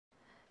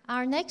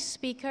Our next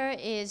speaker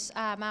is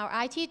our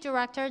IT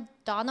director,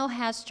 Donald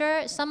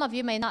Hester. Some of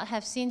you may not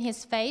have seen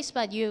his face,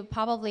 but you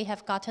probably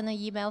have gotten an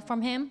email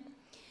from him.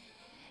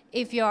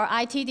 If your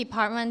IT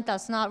department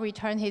does not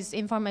return his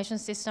information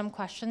system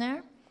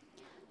questionnaire,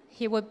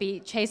 he would be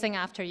chasing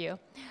after you.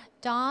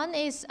 Don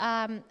is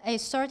a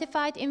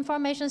certified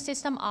information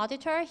system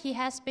auditor. He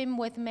has been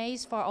with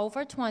Maze for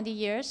over 20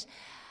 years.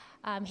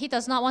 He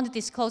does not want to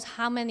disclose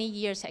how many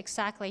years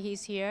exactly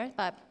he's here,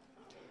 but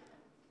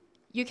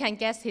you can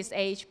guess his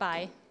age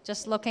by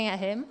just looking at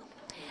him.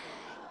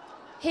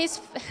 His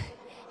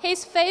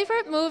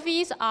favorite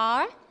movies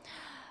are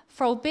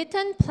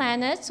Forbidden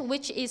Planet,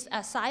 which is a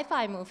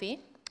sci-fi movie,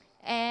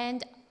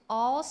 and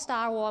all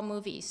Star Wars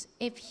movies.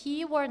 If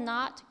he were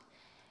not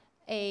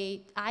an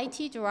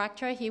IT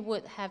director, he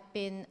would have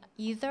been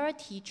either a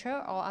teacher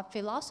or a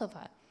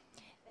philosopher.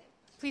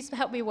 Please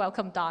help me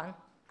welcome Don.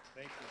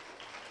 Thank you.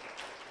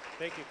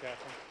 Thank you,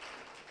 Catherine.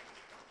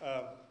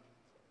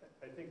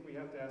 I think we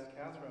have to ask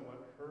Catherine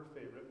what her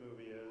favorite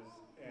movie is,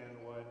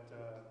 and what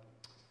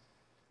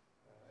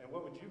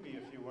would you be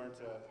if you weren't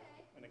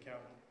an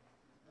accountant?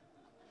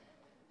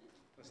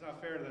 It's not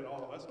fair that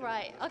all of us can.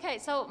 Right. Okay.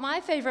 So my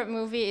favorite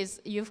movie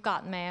is You've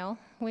Got Mail,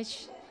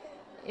 which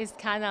is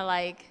kind of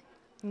like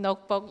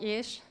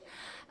Notebook-ish.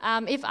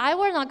 If I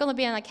were not going to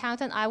be an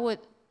accountant, I would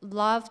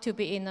love to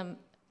be in a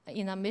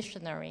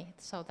missionary.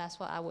 So that's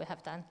what I would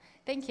have done.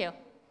 Thank you.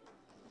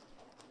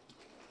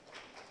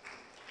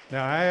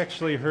 Now, I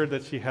actually heard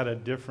that she had a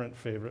different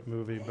favorite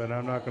movie, but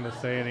I'm not going to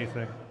say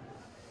anything.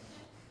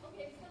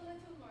 Okay, it's The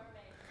Little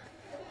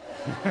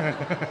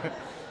Mermaid.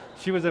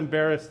 She was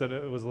embarrassed that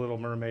it was Little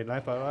Mermaid, and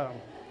I thought, well,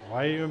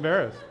 why are you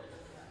embarrassed?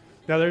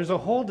 Now, there's a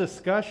whole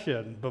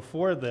discussion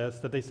before this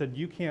that they said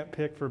you can't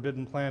pick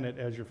Forbidden Planet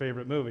as your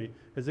favorite movie.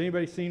 Has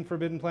anybody seen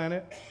Forbidden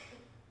Planet?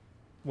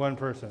 One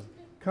person.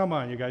 Come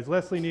on, you guys.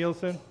 Leslie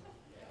Nielsen,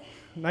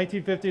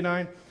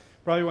 1959,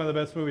 probably one of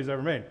the best movies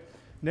ever made.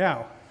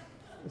 Now,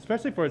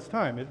 especially for its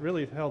time, it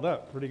really held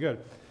up pretty good.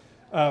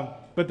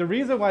 But the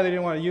reason why they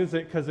didn't want to use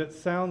it, because it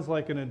sounds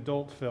like an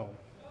adult film.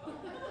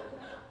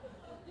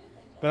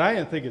 But I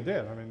didn't think it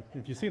did. I mean,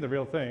 if you see the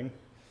real thing,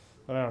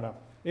 but I don't know.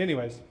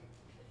 Anyways,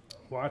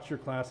 watch your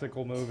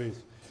classical movies.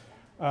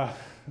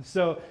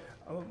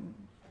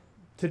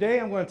 Today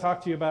I'm going to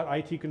talk to you about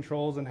IT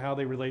controls and how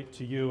they relate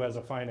to you as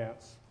a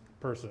finance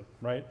person,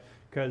 right?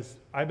 Because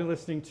I've been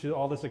listening to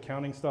all this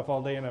accounting stuff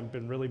all day and I've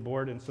been really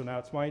bored, and so now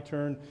it's my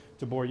turn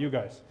to bore you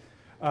guys.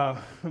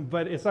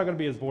 But it's not going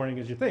to be as boring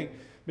as you think,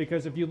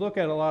 because if you look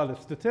at a lot of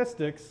the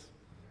statistics,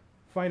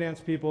 finance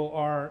people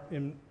are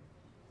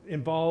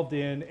involved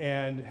in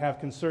and have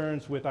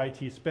concerns with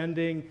IT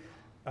spending,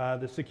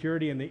 the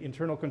security and the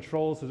internal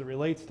controls as it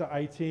relates to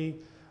IT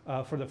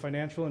for the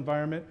financial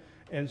environment.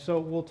 And so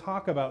we'll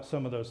talk about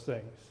some of those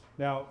things.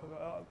 Now,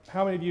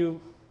 how many of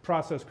you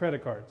process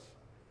credit cards?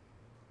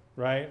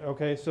 Right?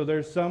 Okay, so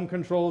there's some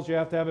controls you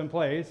have to have in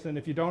place, and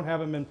if you don't have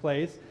them in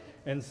place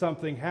and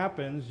something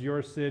happens,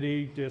 your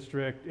city,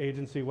 district,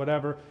 agency,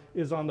 whatever,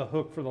 is on the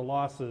hook for the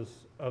losses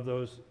of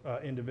those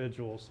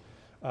individuals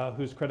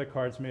whose credit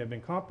cards may have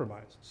been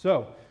compromised.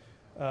 So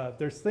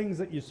there's things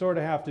that you sort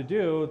of have to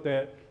do.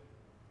 That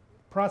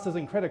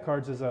processing credit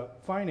cards is a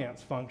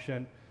finance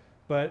function,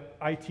 but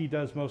IT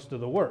does most of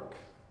the work,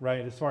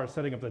 right, as far as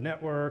setting up the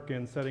network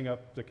and setting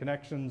up the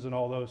connections and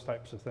all those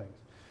types of things.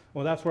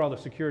 Well, that's where all the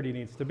security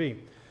needs to be.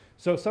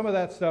 So some of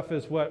that stuff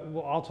is what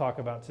I'll talk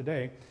about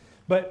today.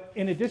 But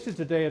in addition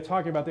today of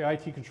talking about the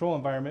IT control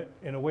environment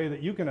in a way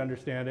that you can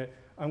understand it,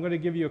 I'm going to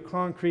give you a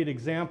concrete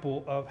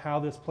example of how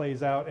this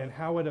plays out and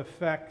how it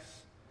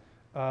affects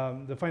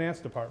the finance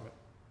department,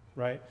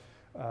 right?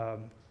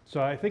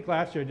 So I think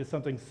last year I did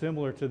something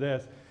similar to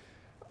this.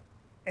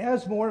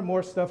 As more and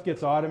more stuff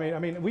gets automated, I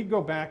mean, we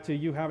go back to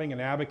you having an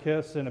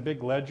abacus and a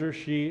big ledger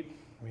sheet.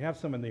 We have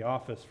some in the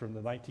office from the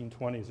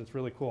 1920s. It's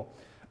really cool.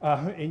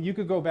 And you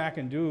could go back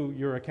and do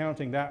your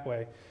accounting that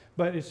way.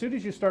 But as soon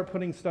as you start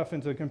putting stuff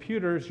into the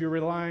computers, you're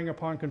relying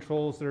upon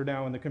controls that are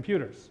now in the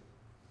computers.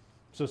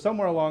 So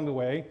somewhere along the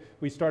way,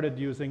 we started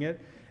using it.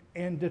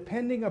 And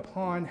depending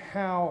upon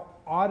how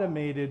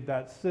automated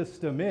that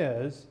system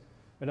is,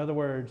 in other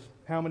words,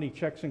 how many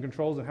checks and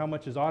controls and how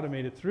much is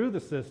automated through the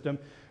system,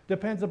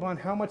 depends upon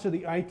how much of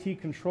the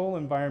IT control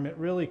environment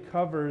really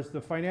covers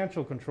the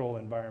financial control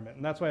environment.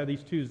 And that's why I have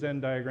these two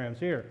Venn diagrams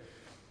here.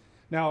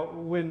 Now,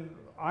 when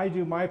I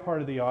do my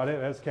part of the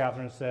audit, as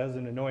Catherine says,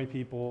 and annoy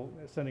people,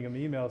 sending them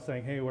emails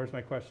saying, hey, where's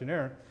my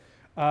questionnaire?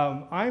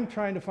 I'm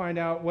trying to find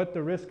out what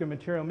the risk of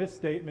material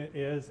misstatement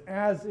is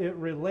as it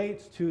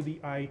relates to the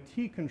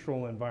IT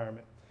control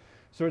environment.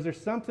 So is there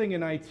something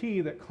in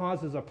IT that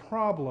causes a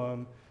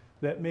problem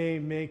that may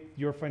make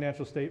your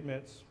financial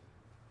statements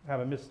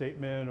have a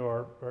misstatement,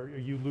 or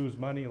you lose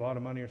money, a lot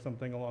of money or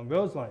something along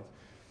those lines?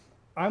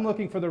 I'm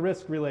looking for the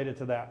risk related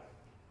to that.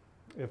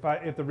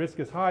 If the risk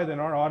is high,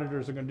 then our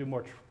auditors are going to do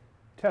more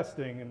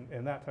testing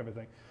and that type of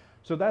thing.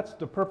 So that's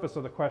the purpose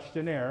of the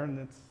questionnaire,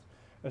 and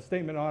a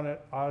statement on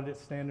Audit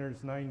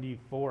Standards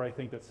 94, I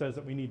think, that says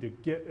that we need to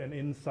get an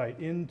insight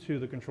into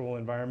the control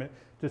environment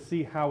to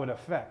see how it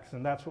affects,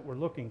 and that's what we're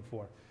looking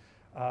for.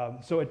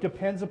 So it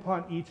depends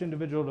upon each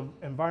individual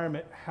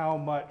environment how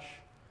much,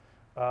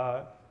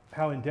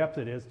 how in-depth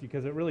it is,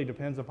 because it really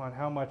depends upon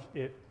how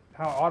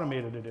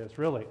automated it is,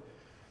 really.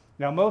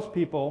 Now, most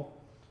people,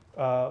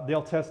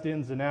 they'll test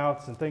ins and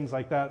outs and things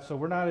like that, so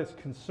we're not as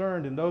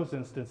concerned in those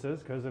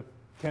instances, because if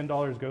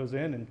 $10 goes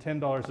in and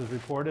 $10 is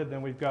reported,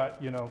 then we've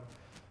got, you know,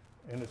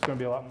 and it's going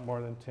to be a lot more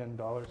than $10,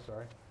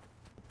 sorry.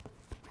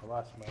 I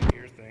lost my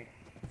ear thing.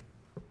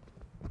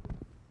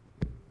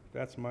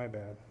 That's my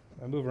bad.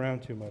 I move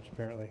around too much,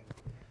 apparently.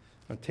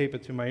 I'll tape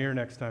it to my ear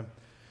next time.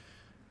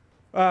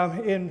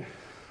 In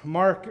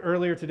Mark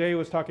earlier today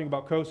was talking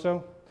about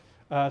COSO.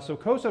 So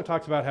COSO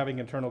talks about having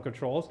internal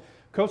controls.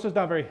 COSO is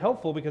not very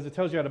helpful because it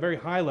tells you at a very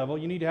high level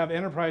you need to have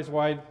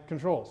enterprise-wide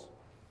controls.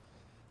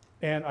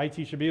 And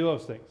IT should be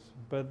those things.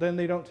 But then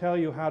they don't tell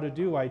you how to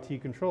do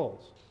IT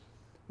controls.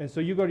 And so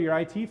you go to your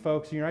IT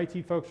folks, and your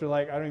IT folks are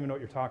like, I don't even know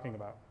what you're talking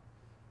about,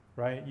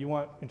 right? You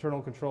want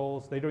internal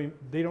controls. They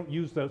don't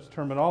use those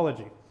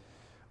terminology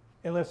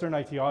unless they're an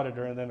IT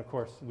auditor, and then, of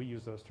course, we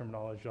use those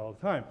terminology all the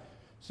time.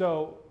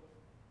 So,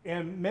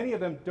 and many of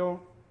them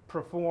don't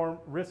perform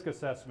risk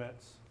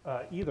assessments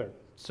either.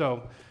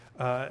 So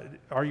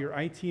are your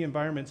IT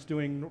environments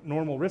doing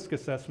normal risk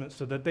assessments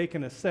so that they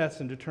can assess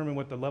and determine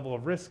what the level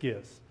of risk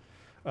is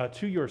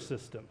to your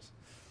systems?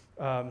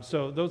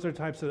 So those are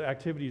types of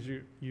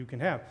activities you can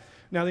have.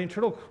 Now, the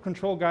internal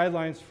control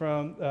guidelines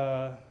from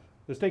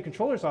the State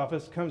Controller's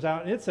Office comes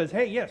out, and it says,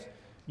 hey, yes,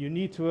 you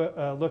need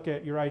to look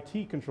at your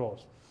IT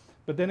controls.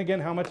 But then again,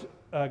 how much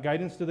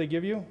guidance do they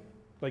give you?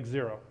 Like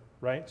zero,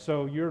 right?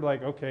 So you're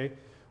like, okay,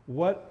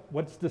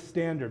 what's the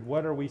standard?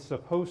 What are we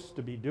supposed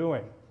to be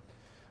doing?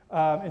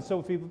 And so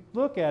if we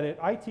look at it,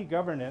 IT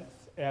governance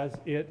as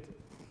it,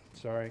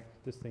 sorry,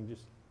 this thing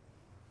just,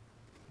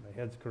 my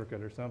head's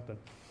crooked or something.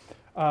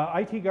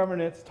 IT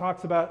governance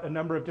talks about a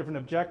number of different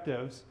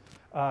objectives,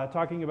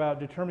 talking about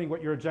determining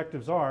what your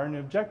objectives are. And the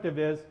objective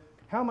is,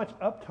 how much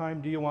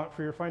uptime do you want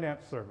for your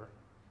finance server?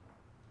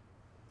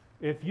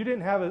 If you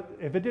didn't have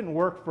if it didn't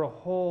work for a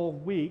whole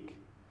week,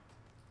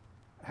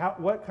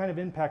 what kind of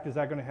impact is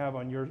that going to have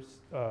on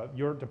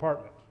your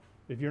department?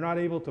 If you're not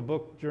able to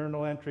book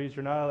journal entries,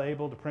 you're not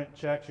able to print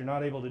checks, you're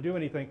not able to do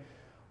anything,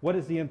 what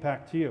is the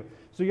impact to you?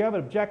 So you have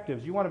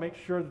objectives. You want to make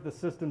sure that the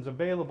system's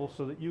available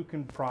so that you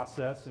can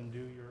process and do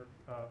your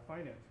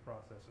finance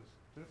processes.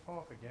 Did it fall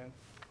off again?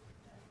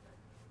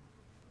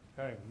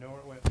 I don't even know where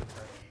it went.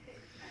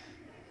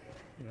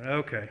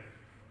 Okay.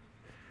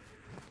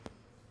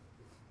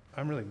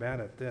 I'm really bad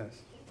at this.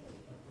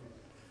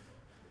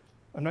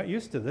 I'm not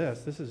used to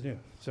this. This is new.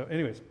 So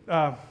anyways,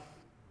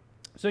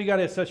 so you got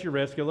to assess your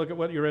risk. You look at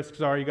what your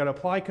risks are. You got to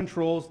apply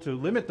controls to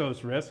limit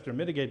those risks or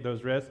mitigate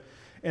those risks.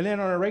 And then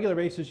on a regular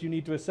basis, you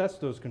need to assess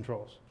those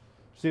controls,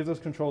 see if those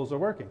controls are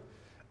working.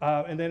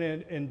 And then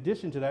in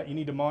addition to that, you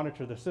need to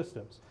monitor the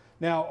systems.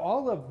 Now,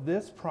 all of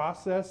this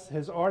process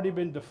has already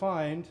been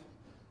defined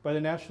by the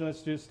National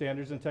Institute of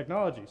Standards and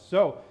Technology.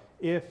 So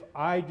if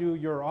I do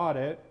your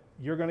audit,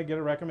 you're going to get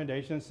a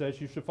recommendation that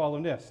says you should follow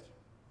NIST.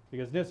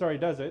 Because NIST already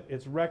does it.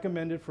 It's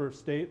recommended for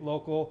state,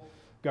 local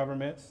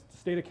governments. The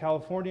state of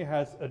California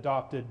has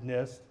adopted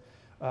NIST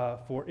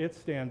for its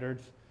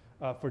standards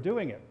for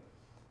doing it.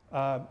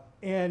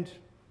 And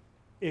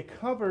it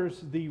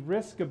covers the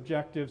risk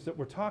objectives that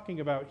we're talking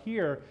about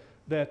here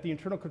that the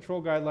internal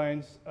control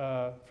guidelines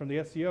from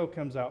the SCO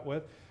comes out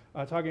with,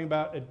 talking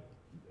about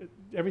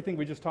everything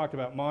we just talked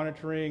about,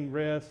 monitoring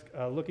risk,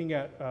 looking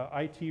at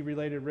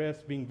IT-related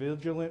risk, being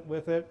vigilant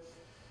with it.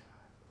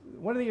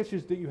 One of the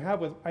issues that you have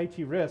with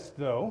IT risk,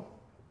 though,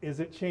 is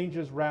it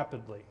changes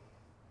rapidly.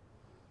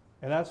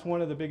 And that's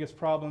one of the biggest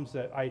problems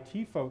that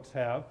IT folks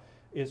have,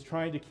 is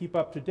trying to keep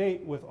up to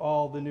date with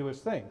all the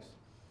newest things.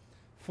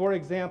 For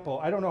example,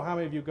 I don't know how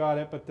many of you got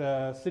it, but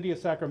the city of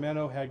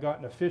Sacramento had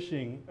gotten a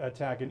phishing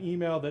attack, an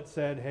email that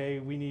said, hey,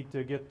 we need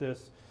to get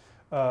this,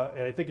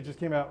 and I think it just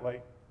came out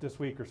like this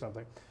week or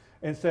something,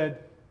 and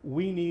said,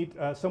 we need,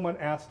 someone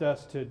asked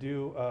us to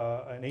do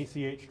an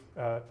ACH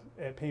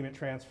payment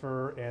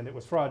transfer, and it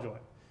was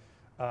fraudulent.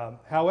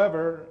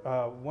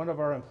 However, one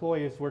of our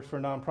employees works for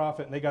a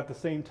nonprofit, and they got the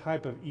same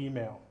type of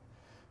email.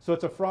 So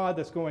it's a fraud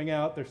that's going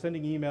out. They're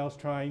sending emails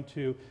trying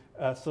to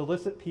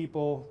solicit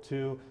people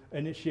to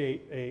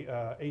initiate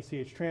a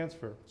ACH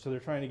transfer. So they're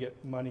trying to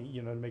get money,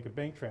 you know, to make a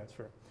bank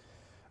transfer.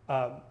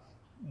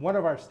 One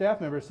of our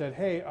staff members said,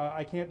 hey,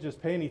 I can't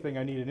just pay anything,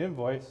 I need an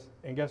invoice.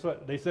 And guess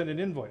what? They sent an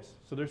invoice.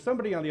 So there's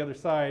somebody on the other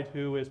side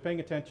who is paying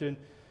attention,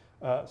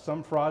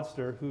 some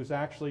fraudster who's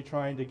actually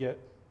trying to get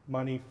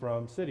money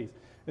from cities.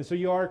 And so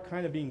you are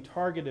kind of being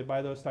targeted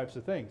by those types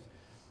of things.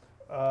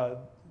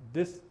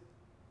 This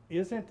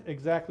isn't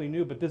exactly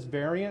new, but this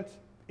variant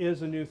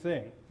is a new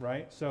thing,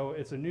 right? So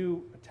it's a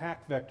new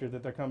attack vector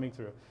that they're coming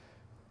through.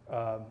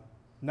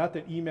 Not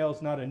that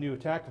email's not a new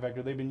attack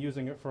vector, they've been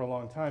using it for a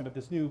long time, but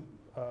this new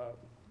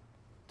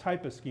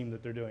type of scheme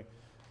that they're doing.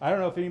 I don't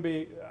know if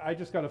anybody, I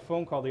just got a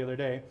phone call the other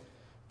day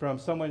from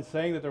someone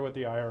saying that they're with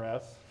the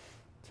IRS,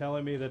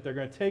 telling me that they're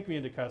going to take me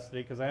into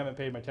custody because I haven't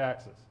paid my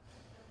taxes.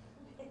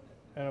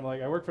 And I'm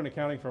like, I work for an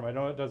accounting firm. I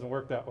know it doesn't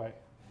work that way.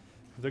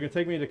 If they're going to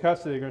take me into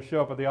custody, they're going to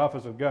show up at the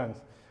office with guns.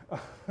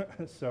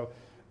 So,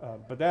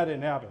 but that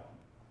didn't happen.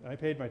 I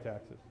paid my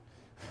taxes.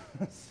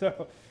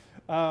 There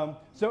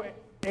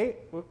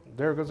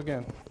it goes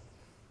again.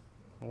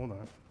 Hold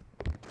on.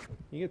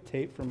 You get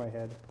tape from my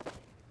head.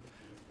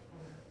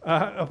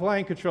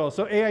 Applying controls.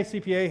 So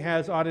AICPA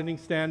has auditing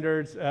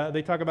standards.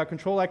 They talk about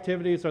control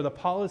activities are the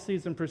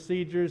policies and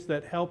procedures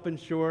that help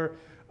ensure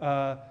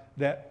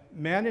that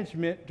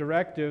management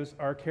directives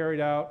are carried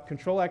out.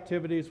 Control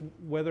activities,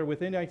 whether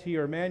within IT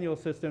or manual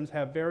systems,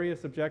 have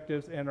various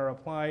objectives and are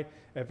applied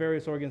at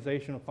various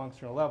organizational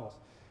functional levels.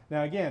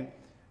 Now again,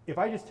 if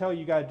I just tell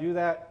you, you got to do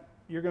that,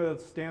 you're going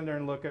to stand there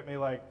and look at me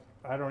like,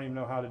 I don't even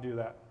know how to do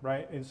that,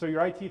 right? And so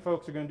your IT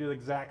folks are going to do the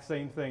exact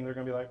same thing. They're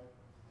going to be like,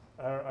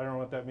 I don't know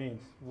what that means.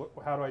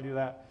 How do I do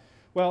that?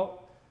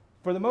 Well,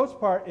 for the most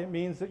part, it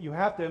means that you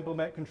have to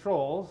implement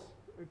controls,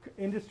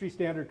 industry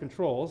standard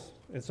controls,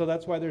 and so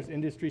that's why there's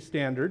industry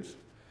standards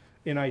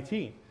in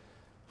IT.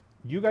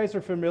 You guys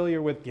are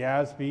familiar with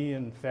GASB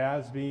and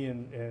FASB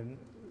and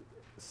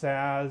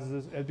SAS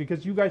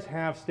because you guys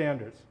have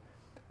standards.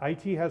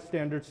 IT has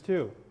standards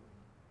too,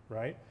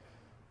 right?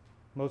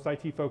 Most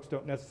IT folks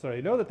don't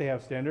necessarily know that they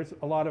have standards.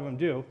 A lot of them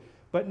do,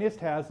 but NIST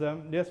has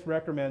them. NIST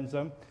recommends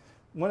them.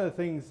 One of the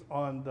things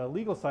on the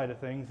legal side of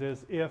things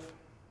is if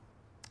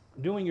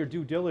doing your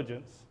due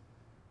diligence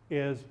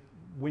is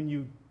when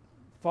you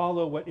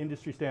follow what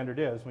industry standard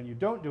is. When you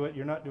don't do it,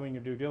 you're not doing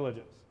your due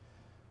diligence.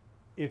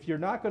 If you're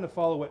not going to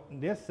follow what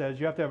NIST says,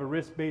 you have to have a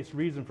risk-based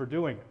reason for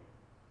doing it.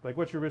 Like,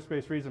 what's your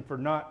risk-based reason for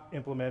not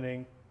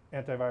implementing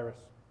antivirus,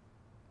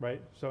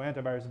 right? So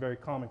antivirus is a very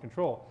common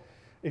control.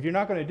 If you're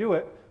not going to do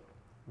it,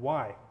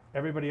 why?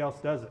 Everybody else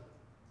does it,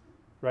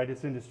 right?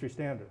 It's industry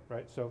standard,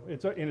 right? So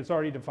it's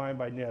already defined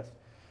by NIST.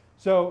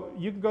 So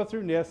you can go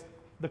through NIST.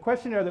 The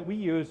questionnaire that we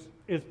use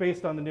is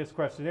based on the NIST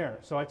questionnaire.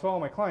 So I tell all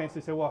my clients,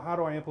 they say, well, how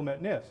do I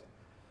implement NIST?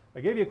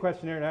 I gave you a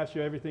questionnaire and asked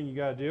you everything you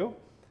got to do.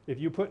 If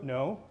you put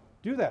no,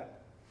 do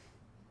that.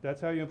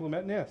 That's how you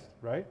implement NIST,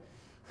 right?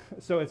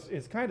 So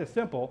it's kind of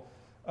simple.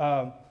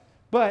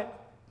 But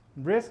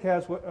NIST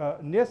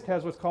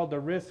has what's called the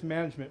risk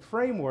management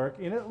framework,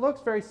 and it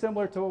looks very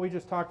similar to what we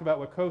just talked about,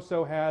 what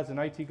COSO has and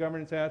IT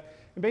governance has.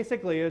 And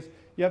basically is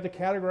you have to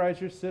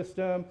categorize your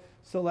system,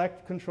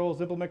 select controls,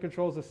 implement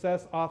controls,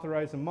 assess,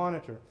 authorize, and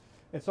monitor.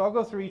 And so I'll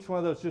go through each one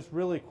of those just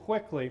really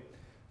quickly.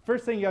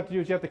 First thing you have to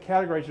do is you have to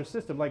categorize your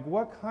system. Like,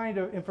 what kind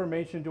of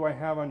information do I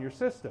have on your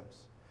systems?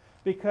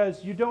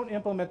 Because you don't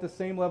implement the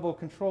same level of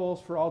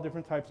controls for all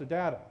different types of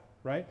data,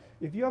 right?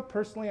 If you have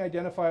personally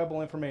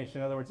identifiable information,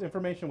 in other words,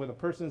 information with a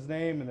person's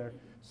name and their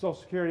social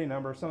security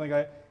number or something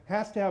like that,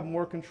 has to have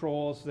more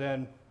controls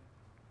than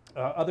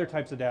other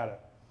types of data,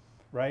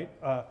 right?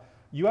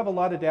 You have a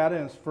lot of data,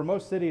 and for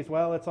most cities,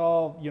 well, it's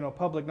all, you know,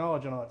 public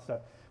knowledge and all that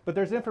stuff. But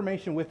there's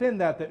information within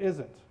that that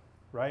isn't,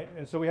 right?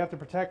 And so we have to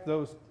protect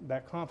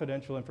that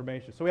confidential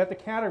information. So we have to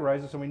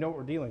categorize it so we know what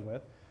we're dealing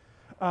with.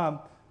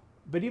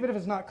 But even if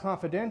it's not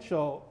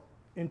confidential,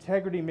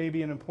 integrity may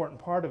be an important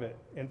part of it.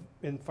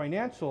 In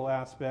financial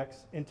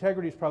aspects,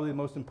 integrity is probably the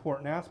most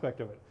important aspect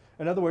of it.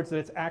 In other words, that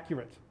it's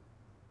accurate,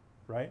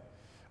 right?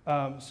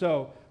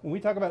 So when we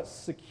talk about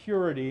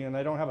security, and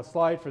I don't have a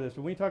slide for this,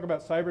 but when we talk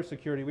about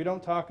cybersecurity, we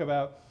don't talk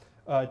about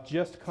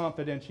just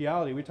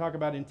confidentiality. We talk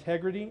about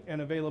integrity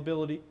and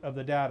availability of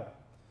the data.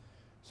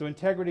 So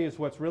integrity is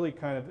what's really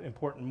kind of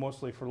important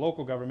mostly for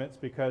local governments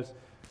because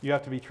you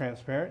have to be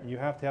transparent and you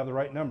have to have the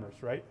right numbers,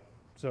 right?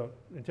 So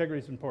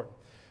integrity is important.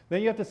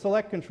 Then you have to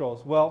select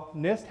controls. Well,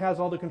 NIST has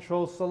all the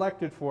controls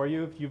selected for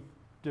you.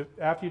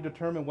 After you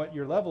determine what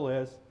your level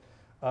is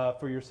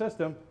for your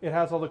system, it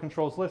has all the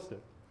controls listed.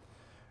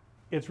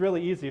 It's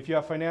really easy. If you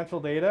have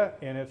financial data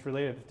and it's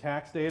related to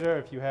tax data,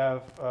 if you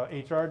have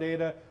HR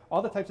data,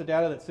 all the types of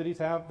data that cities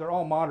have, they're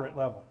all moderate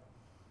level.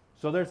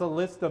 So there's a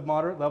list of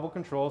moderate level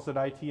controls that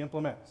IT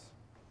implements.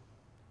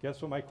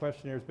 Guess what my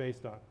questionnaire is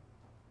based on?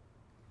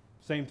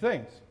 Same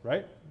things,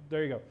 right?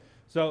 There you go.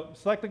 So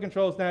select the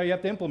controls now, you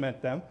have to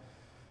implement them.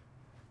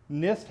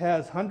 NIST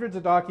has hundreds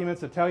of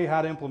documents that tell you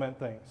how to implement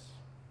things.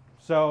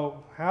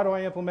 So how do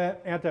I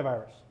implement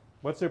antivirus?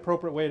 What's the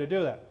appropriate way to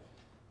do that?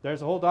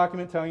 There's a whole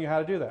document telling you how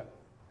to do that.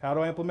 How do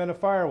I implement a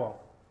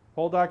firewall?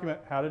 Whole document,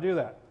 how to do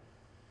that.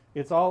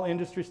 It's all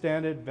industry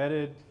standard,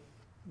 vetted,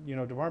 you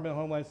know, Department of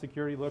Homeland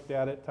Security looked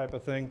at it type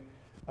of thing.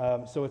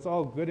 So it's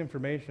all good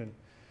information.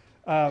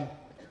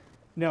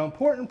 Now,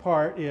 important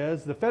part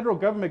is the federal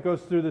government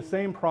goes through the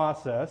same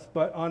process,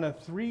 but on a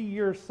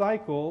 3-year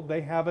cycle,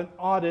 they have an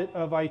audit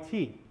of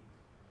IT.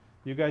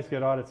 You guys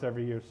get audits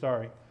every year,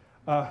 sorry.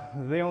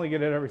 They only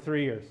get it every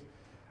 3 years.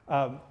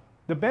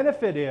 The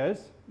benefit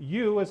is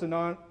you, as a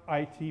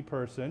non-IT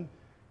person,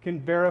 can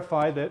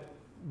verify that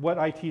what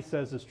IT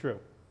says is true.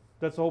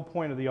 That's the whole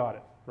point of the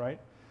audit, right?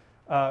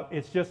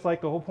 It's just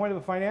like the whole point of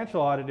the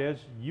financial audit is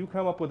you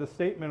come up with a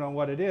statement on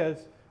what it is,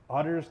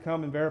 auditors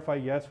come and verify,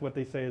 yes, what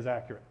they say is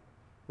accurate,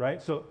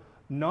 right? So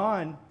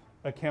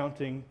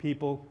accounting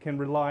people can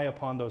rely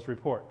upon those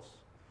reports.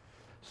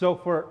 So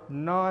for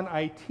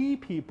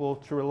non-IT people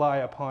to rely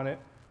upon it,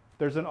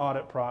 there's an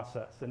audit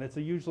process, and it's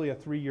usually a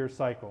 3-year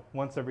cycle,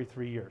 once every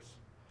 3 years,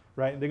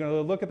 right? They're going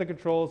to look at the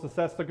controls,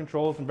 assess the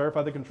controls, and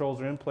verify the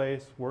controls are in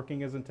place,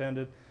 working as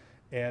intended,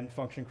 and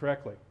function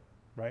correctly,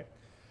 right?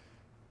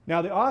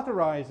 Now, the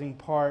authorizing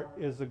part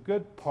is a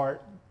good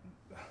part.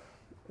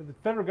 The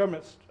federal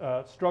government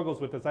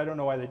struggles with this. I don't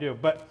know why they do,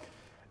 but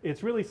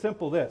it's really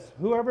simple this.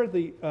 Whoever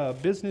the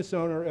business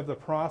owner of the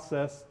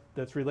process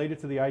that's related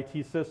to the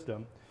IT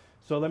system,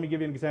 so let me give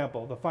you an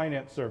example, the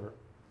finance server.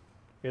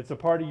 It's a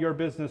part of your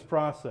business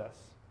process.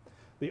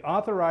 The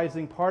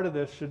authorizing part of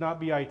this should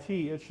not be IT,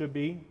 it should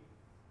be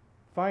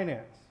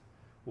finance.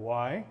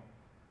 Why?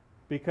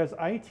 Because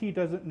IT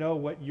doesn't know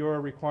what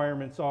your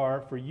requirements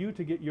are for you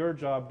to get your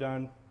job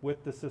done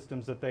with the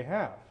systems that they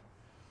have.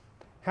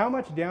 How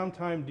much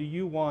downtime do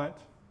you want?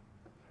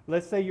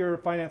 Let's say your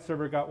finance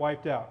server got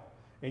wiped out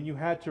and you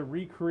had to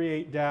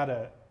recreate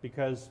data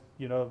because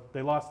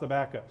they lost the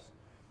backups.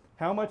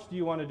 How much do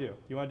you want to do?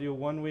 You want to do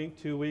 1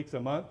 week, 2 weeks, a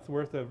month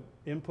worth of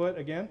input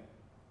again?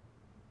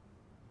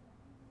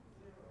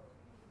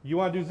 You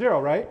want to do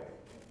 0, right?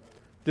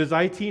 Does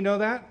IT know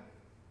that?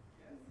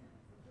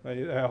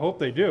 I hope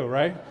they do,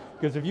 right?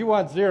 Because if you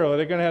want 0,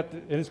 they're going to have to,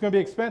 and it's going to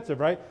be expensive,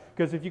 right?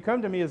 Because if you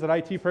come to me as an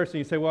IT person,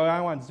 you say, well, I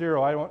want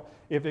 0.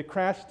 If it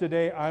crashed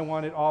today, I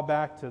want it all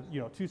back to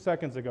 2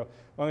 seconds ago.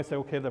 I'm going to say,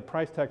 okay, the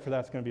price tag for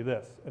that's going to be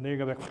this. And then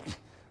you're going to be like,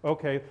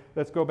 okay,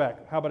 let's go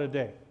back. How about a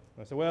day?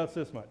 I say, well, it's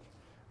this much.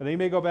 And then you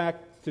may go back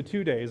to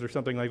 2 days or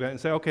something like that and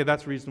say, okay,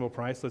 that's a reasonable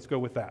price. Let's go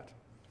with that,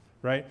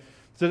 right?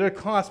 So there are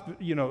costs,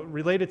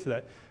 related to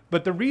that.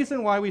 But the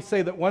reason why we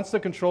say that once the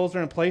controls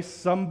are in place,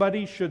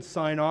 somebody should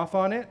sign off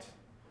on it,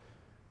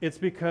 it's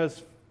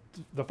because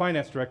the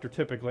finance director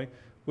typically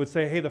would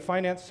say, hey, the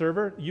finance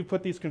server, you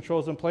put these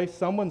controls in place,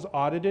 someone's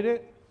audited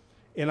it,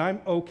 and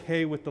I'm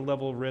okay with the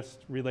level of risk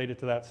related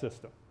to that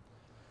system.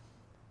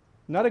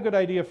 Not a good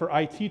idea for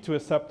IT to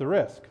accept the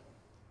risk.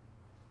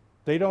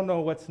 They don't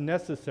know what's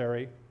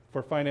necessary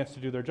for finance to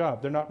do their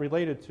job. They're not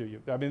related to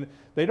you. I mean,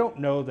 they don't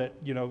know that,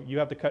 you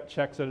have to cut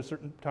checks at a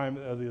certain time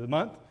of the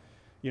month,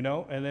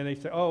 and then they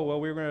say, oh, well,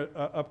 we're going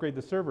to upgrade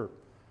the server.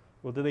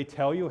 Well, do they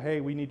tell you,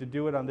 hey, we need to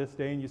do it on this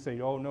day? And you say,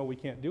 oh, no, we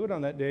can't do it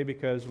on that day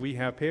because we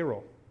have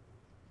payroll,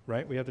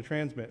 right? We have to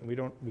transmit, and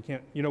we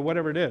can't,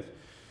 whatever it is.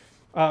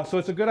 So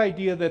it's a good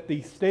idea that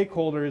the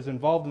stakeholder is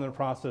involved in the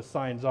process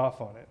signs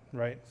off on it,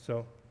 right?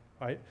 So,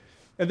 and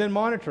then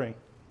monitoring.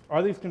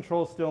 Are these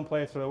controls still in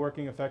place? Are they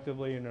working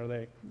effectively, and are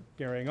they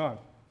carrying on?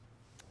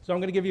 So I'm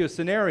going to give you a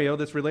scenario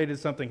that's related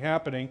to something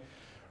happening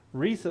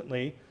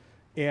recently,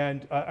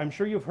 and I'm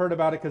sure you've heard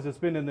about it because it's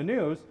been in the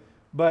news,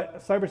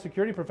 but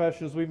cybersecurity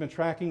professionals, we've been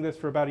tracking this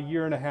for about 1.5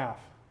 years,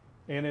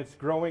 and it's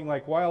growing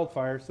like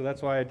wildfire, so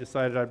that's why I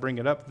decided I'd bring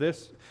it up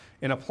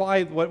and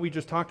apply what we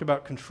just talked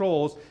about,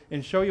 controls,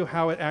 and show you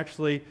how it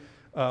actually,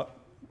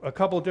 a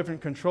couple of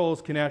different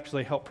controls can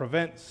actually help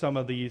prevent some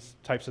of these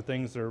types of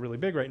things that are really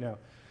big right now.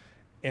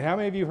 And how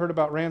many of you heard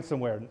about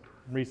ransomware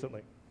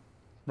recently?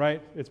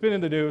 Right? It's been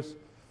in the news.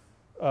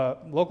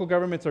 Local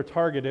governments are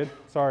targeted,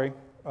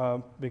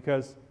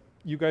 because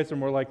you guys are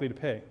more likely to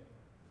pay.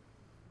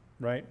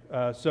 Right?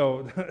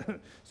 So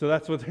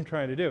that's what they're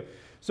trying to do.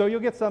 So you'll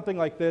get something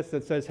like this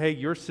that says, hey,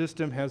 your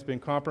system has been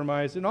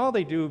compromised. And all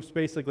they do is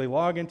basically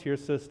log into your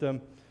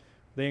system.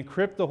 They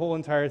encrypt the whole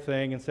entire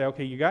thing and say,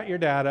 okay, you got your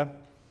data,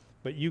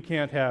 but you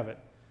can't have it.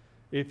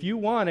 If you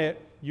want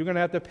it, you're going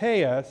to have to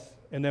pay us,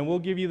 and then we'll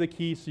give you the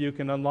key so you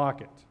can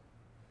unlock it.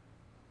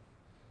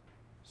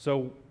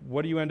 So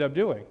what do you end up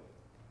doing?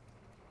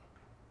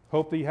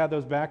 Hope that you have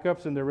those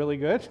backups and they're really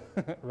good,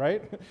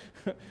 right?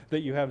 That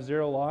you have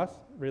 0 loss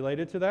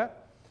related to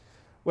that.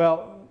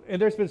 Well,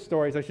 and there's been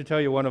stories, I should tell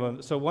you one of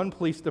them. So one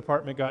police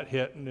department got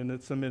hit, and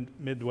it's the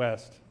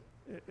Midwest.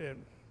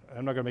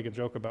 I'm not going to make a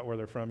joke about where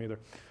they're from either.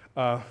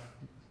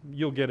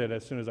 You'll get it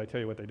as soon as I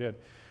tell you what they did.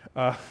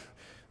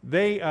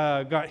 They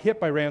got hit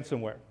by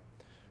ransomware.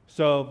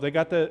 So they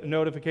got the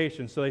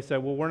notification. So they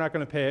said, well, we're not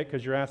going to pay it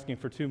because you're asking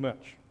for too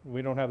much.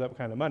 We don't have that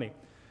kind of money.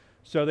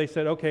 So they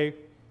said, okay,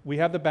 we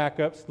have the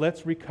backups.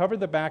 Let's recover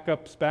the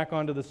backups back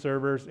onto the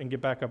servers and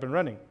get back up and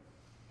running.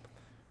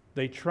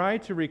 They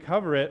tried to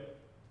recover it,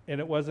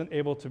 and it wasn't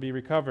able to be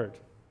recovered.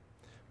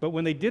 But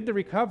when they did the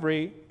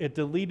recovery, it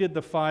deleted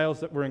the files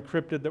that were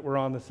encrypted that were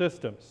on the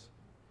systems.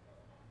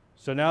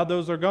 So now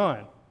those are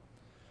gone.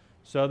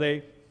 So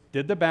they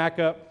did the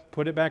backup,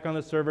 put it back on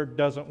the server,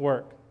 doesn't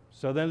work.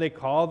 So then they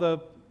call the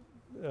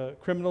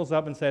criminals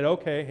up and said,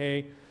 okay,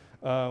 hey,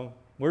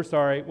 we're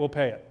sorry, we'll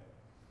pay it.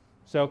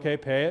 So, okay,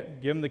 pay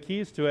it, give them the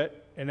keys to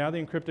it, and now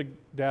the encrypted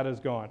data is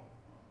gone.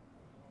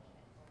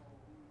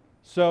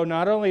 So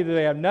not only do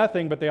they have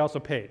nothing, but they also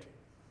paid,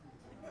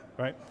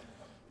 right?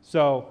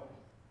 So,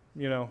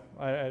 I'm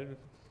not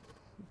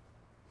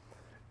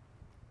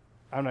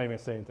even going to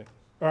say anything.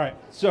 All right,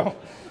 so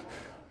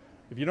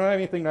if you don't have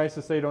anything nice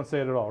to say, don't say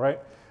it at all, right?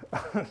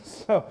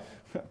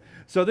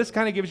 So this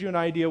kind of gives you an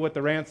idea what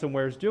the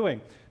ransomware is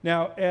doing.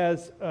 Now,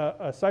 as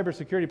a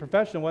cybersecurity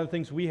professional, one of the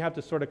things we have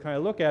to sort of kind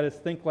of look at is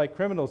think like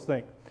criminals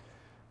think.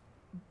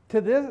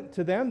 To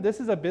them, this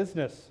is a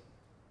business.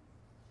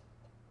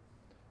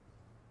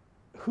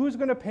 Who's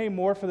going to pay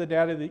more for the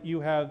data that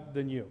you have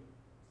than you?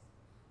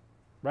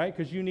 Right?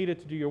 Because you need it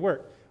to do your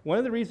work. One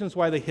of the reasons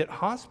why they hit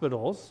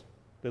hospitals,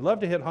 they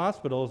love to hit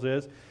hospitals,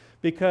 is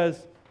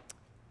because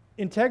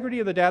integrity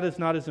of the data is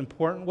not as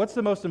important. What's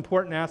the most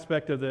important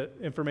aspect of the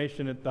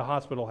information that the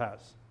hospital has?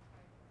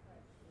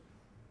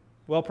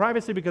 Well,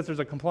 privacy, because there's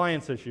a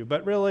compliance issue.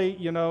 But really,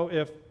 you know,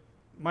 if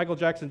Michael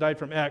Jackson died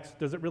from X,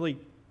 does it really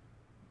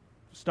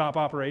stop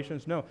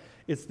operations? No.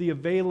 It's the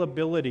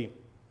availability,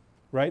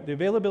 right? The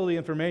availability of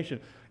information.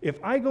 If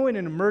I go in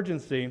an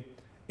emergency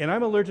and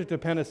I'm allergic to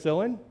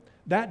penicillin,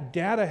 that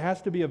data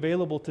has to be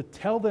available to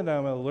tell them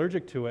I'm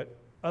allergic to it.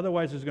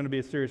 Otherwise, there's going to be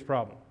a serious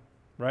problem,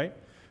 right?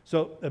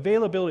 So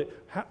availability,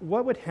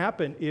 what would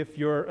happen if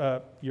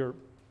your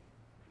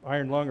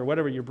iron lung or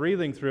whatever you're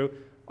breathing through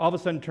all of a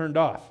sudden turned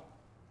off?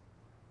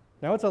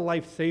 Now it's a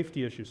life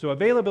safety issue. So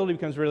availability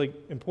becomes really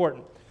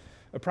important.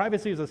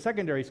 Privacy is a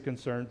secondary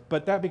concern,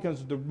 but that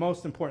becomes the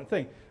most important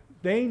thing.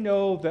 They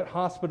know that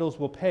hospitals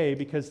will pay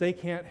because they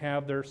can't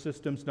have their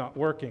systems not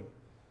working.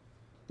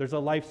 There's a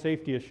life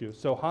safety issue.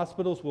 So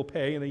hospitals will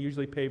pay, and they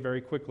usually pay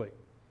very quickly.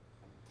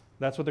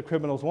 That's what the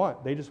criminals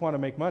want. They just want to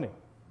make money.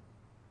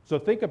 So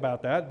think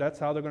about that. That's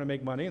how they're going to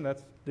make money, and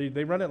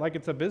they run it like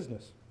it's a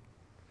business.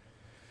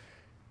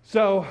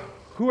 So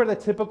who are the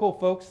typical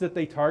folks that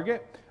they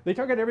target? They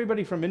target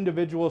everybody from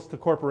individuals to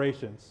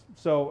corporations.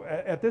 So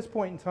at this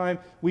point in time,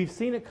 we've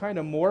seen it kind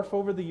of morph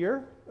over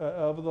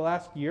the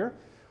last year,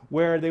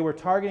 where they were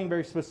targeting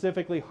very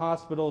specifically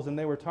hospitals, and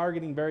they were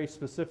targeting very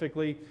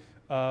specifically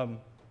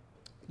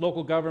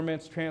local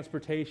governments,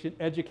 transportation,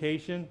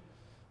 education,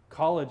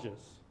 colleges.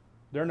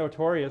 They're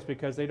notorious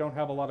because they don't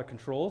have a lot of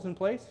controls in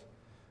place.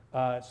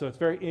 So it's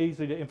very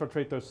easy to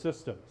infiltrate those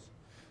systems.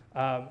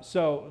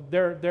 So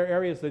they're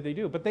areas that they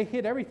do. But they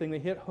hit everything. They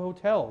hit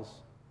hotels.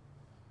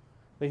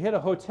 They hit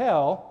a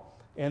hotel,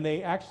 and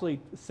they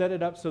actually set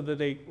it up so that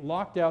they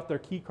locked out their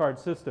key card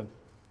system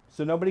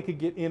so nobody could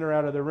get in or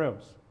out of their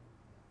rooms.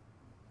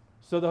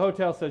 So the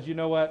hotel says, you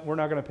know what, we're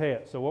not going to pay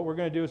it. So what we're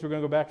going to do is we're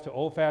going to go back to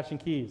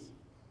old-fashioned keys.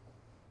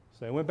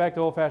 So they went back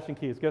to old-fashioned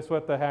keys. Guess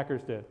what the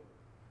hackers did?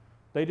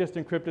 They just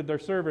encrypted their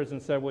servers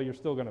and said, well, you're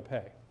still going to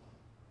pay.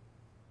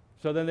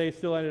 So then they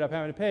still ended up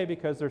having to pay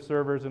because their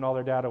servers and all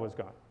their data was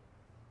gone.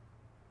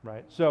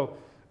 Right? So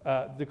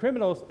the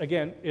criminals,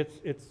 again,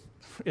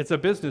 it's a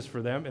business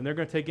for them, and they're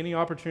going to take any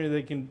opportunity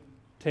they can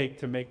take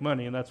to make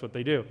money, and that's what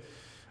they do.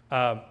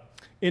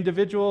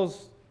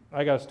 Individuals,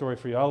 I got a story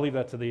for you. I'll leave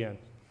that to the end.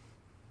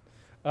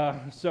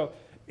 So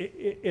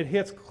it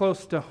hits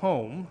close to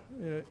home,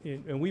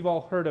 and we've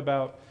all heard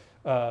about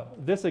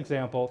this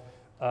example,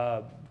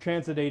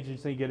 transit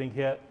agency getting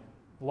hit,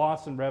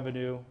 loss in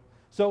revenue.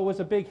 So it was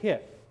a big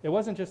hit. It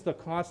wasn't just the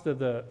cost of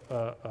the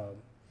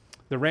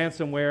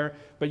ransomware,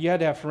 but you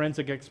had to have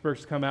forensic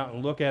experts come out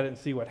and look at it and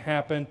see what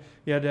happened.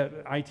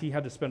 IT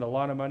had to spend a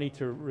lot of money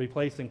to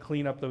replace and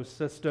clean up those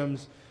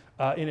systems.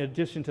 In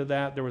addition to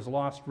that, there was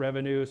lost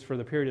revenues for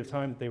the period of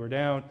time that they were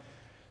down.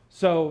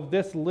 So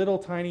this little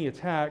tiny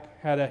attack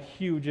had a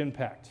huge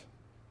impact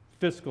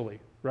fiscally,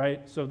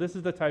 right? So this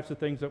is the types of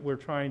things that we're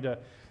trying to,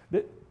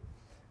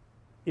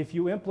 if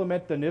you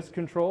implement the NIST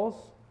controls,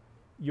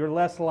 you're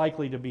less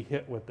likely to be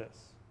hit with this,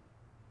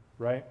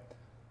 right?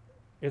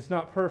 It's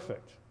not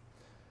perfect.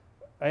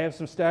 I have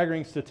some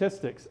staggering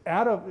statistics.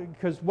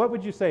 Because what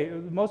would you say?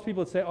 Most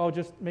people would say, oh,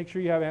 just make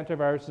sure you have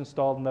antivirus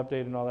installed and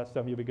updated and all that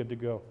stuff, and you'll be good to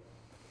go.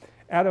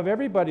 Out of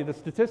everybody, the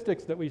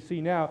statistics that we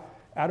see now,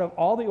 out of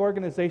all the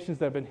organizations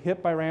that have been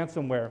hit by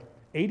ransomware,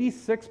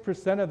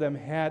 86% of them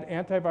had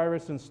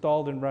antivirus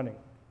installed and running,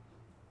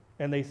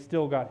 and they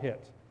still got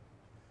hit.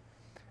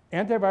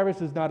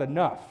 Antivirus is not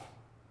enough.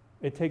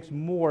 It takes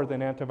more than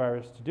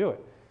antivirus to do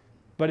it.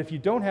 But if you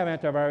don't have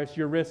antivirus,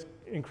 your risk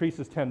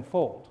increases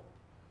tenfold.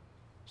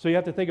 So you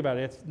have to think about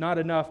it. It's not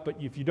enough, but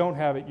if you don't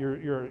have it,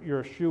 you're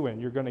a shoo-in.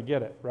 You're going to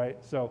get it, right?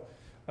 So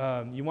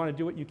you want to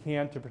do what you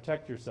can to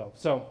protect yourself.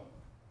 So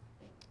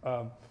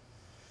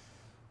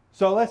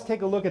let's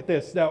take a look at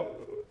this. Now,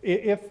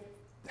 if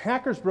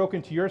hackers broke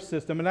into your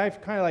system, and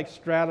I've kind of like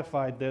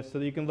stratified this so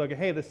that you can look at,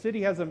 hey, the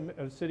city has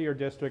a city or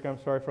district.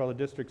 I'm sorry for all the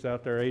districts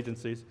out there,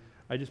 agencies.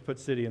 I just put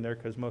city in there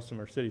because most of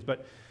them are cities.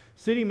 But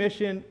city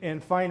mission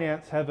and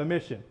finance have a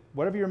mission.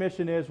 Whatever your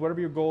mission is, whatever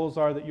your goals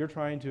are that you're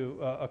trying to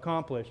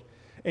accomplish.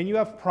 And you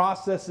have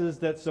processes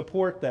that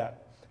support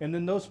that. And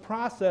then those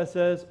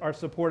processes are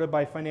supported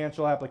by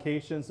financial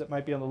applications that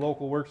might be on the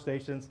local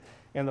workstations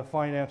and the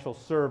financial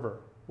server,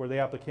 where the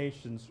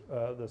applications,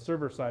 the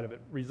server side of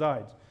it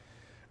resides.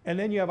 And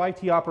then you have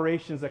IT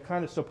operations that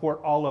kind of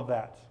support all of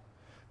that.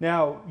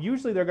 Now,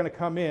 usually they're going to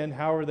come in,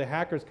 however the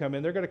hackers come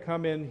in, they're going to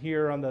come in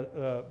here on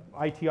the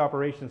IT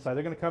operations side.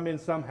 They're going to come in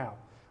somehow,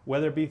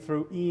 whether it be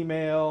through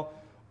email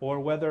or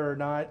whether or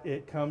not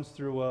it comes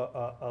through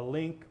a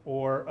link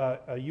or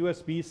a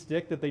USB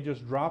stick that they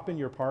just drop in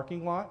your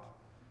parking lot.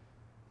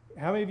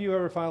 How many of you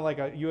ever found like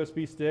a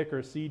USB stick or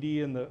a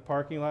CD in the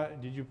parking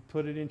lot? Did you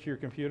put it into your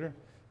computer?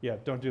 Yeah,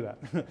 don't do that.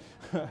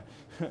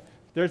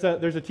 There's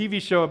a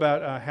TV show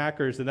about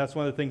hackers, and that's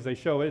one of the things they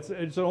show. It's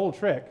an old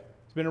trick.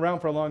 It's been around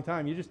for a long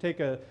time. You just take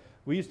but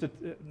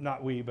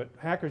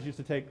hackers used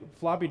to take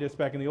floppy disks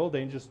back in the old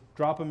day and just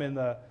drop them in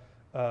a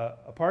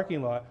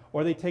parking lot,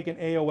 or they take an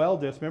AOL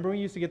disk. Remember when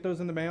you used to get those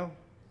in the mail?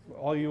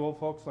 All you old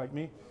folks like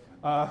me.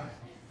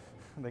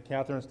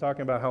 Catherine's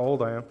talking about how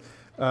old I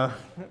am.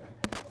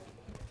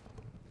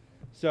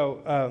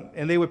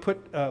 And they would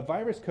put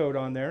virus code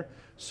on there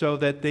so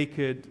that they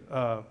could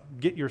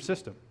get your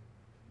system,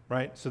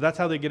 right? So that's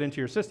how they get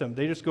into your system.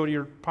 They just go to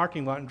your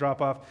parking lot and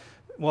drop off.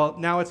 Well,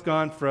 now it's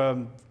gone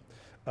from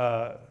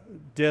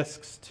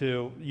disks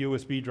to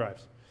USB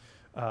drives.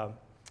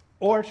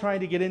 Or trying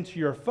to get into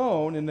your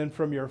phone, and then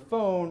from your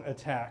phone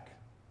attack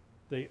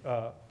the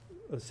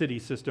city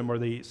system or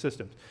the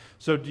systems.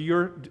 So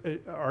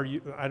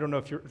I don't know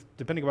if you're,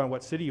 depending upon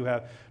what city you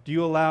have, do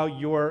you allow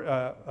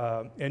your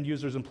end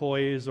users,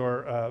 employees,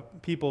 or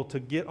people to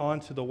get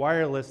onto the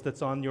wireless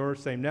that's on your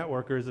same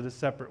network, or is it a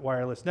separate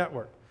wireless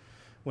network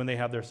when they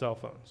have their cell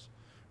phones,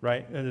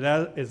 right? And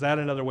is that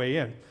another way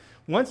in?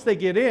 Once they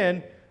get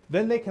in,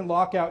 then they can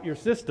lock out your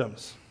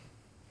systems.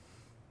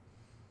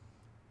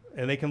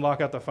 And they can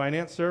lock out the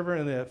finance server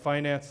and the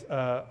finance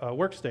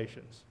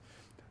workstations.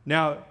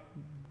 Now,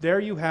 there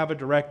you have a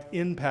direct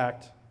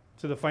impact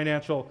to the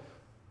financial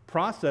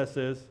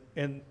processes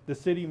and the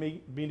city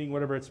meeting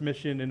whatever its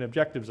mission and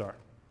objectives are.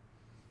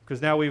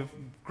 Because now we've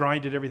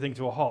grinded everything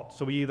to a halt.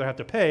 So we either have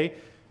to pay,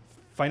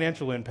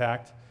 financial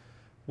impact.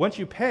 Once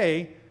you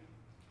pay,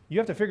 you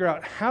have to figure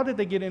out how did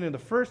they get in the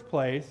first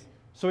place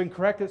so we can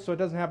correct it so it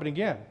doesn't happen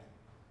again.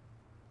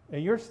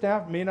 And your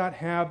staff may not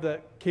have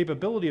the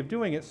capability of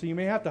doing it, so you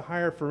may have to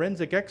hire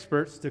forensic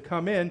experts to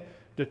come in,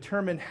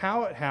 determine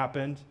how it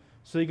happened,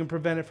 so you can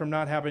prevent it from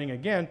not happening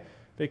again,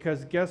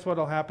 because guess what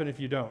will happen if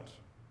you don't?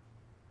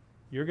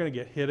 You're going to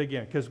get hit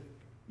again, because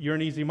you're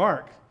an easy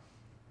mark.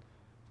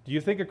 Do you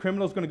think a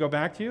criminal is going to go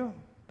back to you?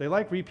 They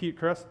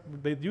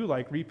do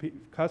like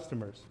repeat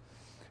customers.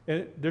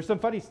 And there's some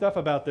funny stuff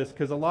about this,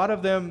 because a lot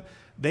of them,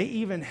 they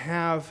even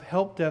have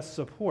help desk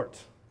support.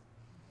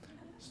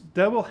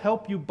 They will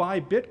help you buy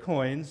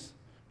Bitcoins,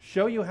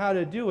 show you how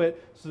to do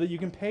it so that you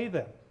can pay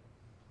them.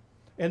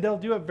 And they'll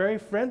do it very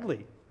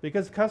friendly,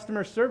 because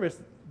customer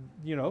service,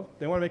 they want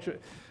to make sure.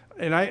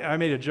 And I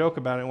made a joke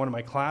about it in one of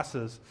my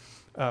classes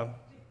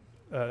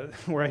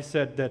where I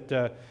said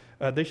that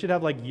they should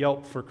have like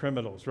Yelp for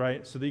criminals,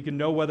 right? So that you can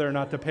know whether or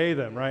not to pay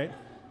them, right?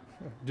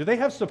 Do they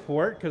have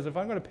support? Because if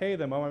I'm going to pay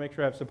them, I want to make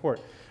sure I have support.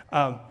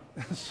 And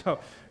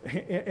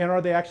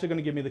are they actually going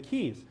to give me the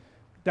keys?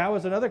 That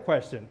was another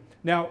question.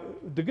 Now,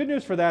 the good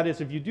news for that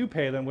is if you do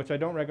pay them, which I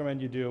don't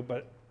recommend you do,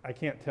 but I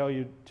can't tell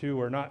you to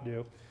or not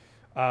do,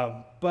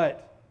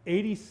 but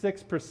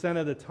 86%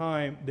 of the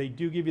time, they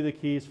do give you the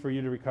keys for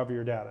you to recover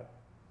your data.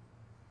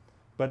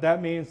 But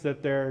that means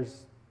that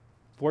there's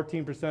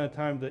 14% of the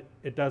time that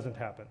it doesn't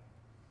happen.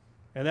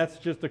 And that's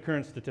just the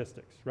current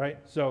statistics, right?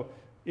 So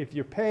if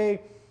you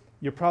pay,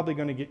 you're probably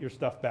going to get your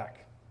stuff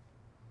back.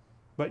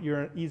 But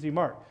you're an easy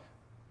mark.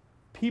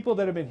 People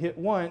that have been hit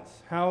once,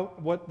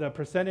 what the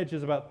percentage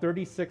is, about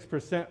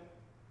 36%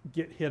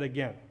 get hit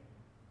again.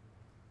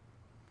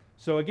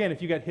 So again,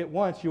 if you get hit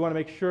once, you want to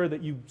make sure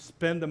that you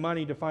spend the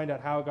money to find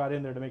out how it got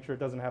in there to make sure it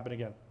doesn't happen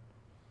again.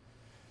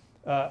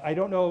 I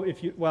don't know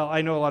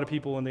I know a lot of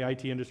people in the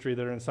IT industry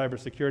that are in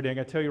cybersecurity. I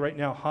can tell you right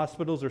now,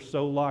 hospitals are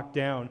so locked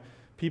down,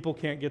 people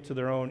can't get to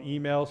their own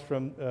emails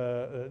from,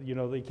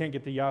 they can't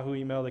get the Yahoo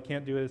email, they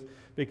can't do this,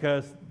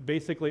 because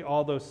basically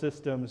all those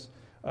systems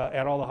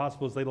at all the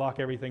hospitals, they lock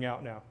everything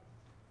out now.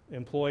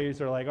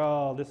 Employees are like,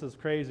 oh, this is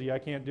crazy, I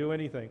can't do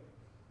anything.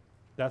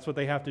 That's what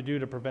they have to do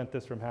to prevent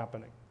this from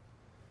happening.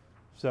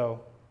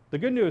 So the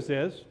good news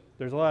is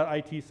there's a lot of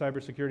IT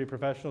cybersecurity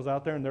professionals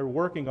out there, and they're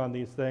working on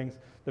these things.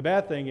 The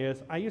bad thing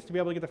is I used to be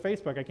able to get to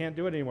Facebook. I can't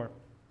do it anymore.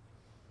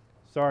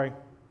 Sorry.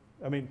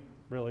 I mean,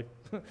 really.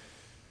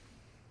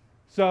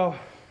 So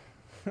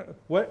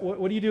what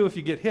do you do if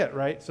you get hit,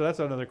 right? So that's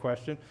another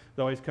question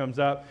that always comes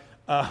up.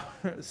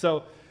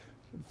 So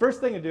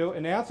first thing to do,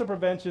 an ounce of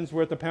prevention is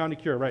worth a pound of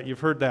cure, right? You've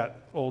heard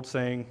that old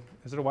saying.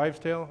 Is it a wives'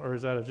 tale, or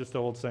is that just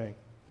an old saying?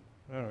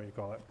 I don't know what you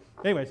call it.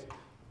 Anyways,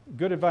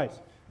 good advice.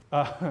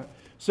 Do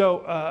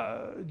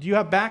you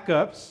have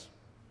backups?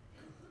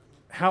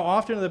 How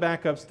often are the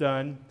backups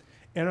done?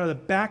 And are the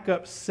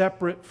backups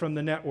separate from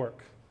the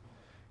network?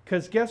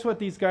 Because guess what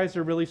these guys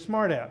are really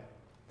smart at?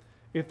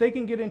 If they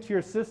can get into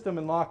your system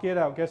and lock it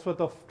out, guess what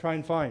they'll try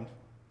and find?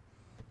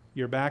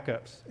 Your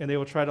backups. And they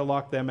will try to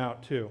lock them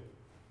out too.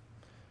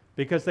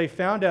 Because they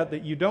found out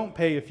that you don't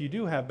pay if you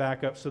do have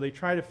backups, so they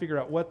try to figure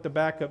out what the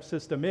backup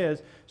system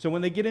is. So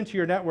when they get into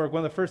your network,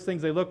 one of the first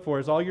things they look for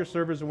is all your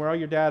servers and where all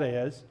your data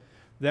is.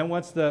 Then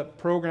once the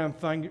program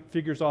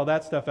figures all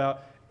that stuff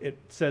out, it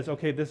says,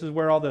 okay, this is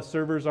where all the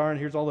servers are, and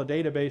here's all the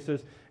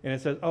databases. And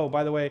it says, oh,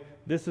 by the way,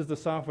 this is the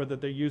software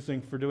that they're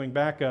using for doing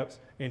backups,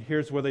 and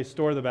here's where they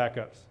store the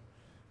backups.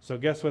 So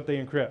guess what they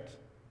encrypt?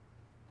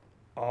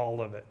 All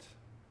of it.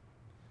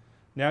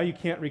 Now you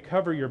can't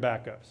recover your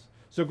backups.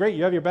 So great,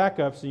 you have your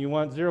backups and you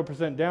want 0%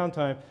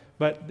 downtime,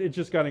 but it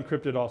just got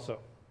encrypted also,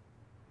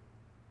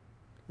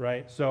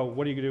 right? So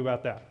what are you going to do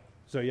about that?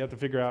 So you have to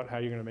figure out how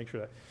you're going to make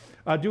sure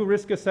that. Do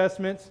risk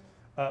assessments.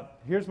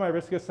 Here's my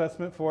risk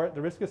assessment for it.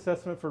 The risk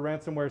assessment for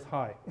ransomware is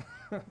high.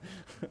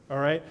 All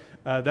right?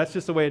 That's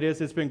just the way it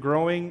is. It's been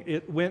growing.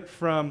 It went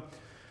from,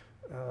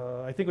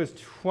 I think it was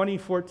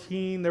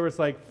 2014, there was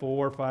like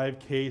 4 or 5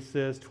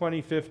 cases.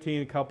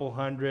 2015, a couple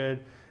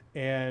hundred.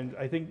 And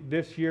I think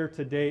this year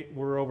to date,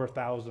 we're over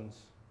thousands.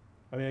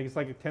 I mean, it's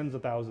like tens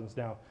of thousands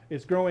now.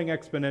 It's growing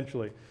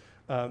exponentially.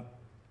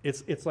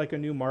 It's like a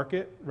new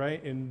market,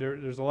 right? And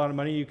there's a lot of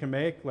money you can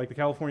make, like the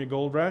California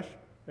gold rush.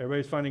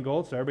 Everybody's finding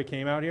gold, so everybody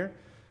came out here,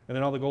 and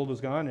then all the gold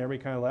was gone, and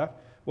everybody kind of left.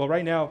 Well,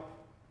 right now,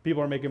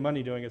 people are making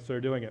money doing it, so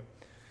they're doing it.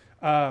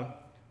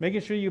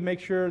 Making sure you make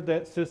sure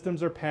that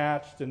systems are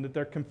patched and that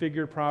they're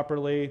configured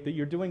properly, that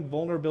you're doing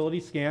vulnerability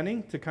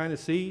scanning to kind of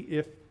see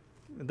if,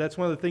 that's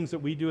one of the things that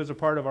we do as a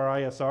part of our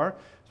ISR.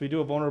 So we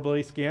do a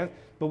vulnerability scan,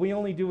 but we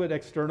only do it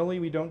externally.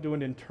 We don't do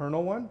an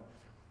internal one.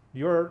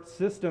 Your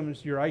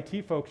systems, your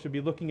IT folks should be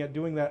looking at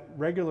doing that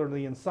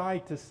regularly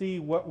inside to see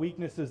what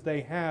weaknesses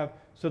they have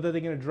so that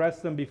they can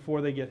address them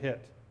before they get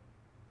hit.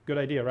 Good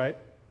idea, right?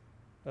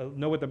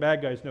 Know what the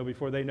bad guys know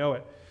before they know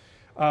it.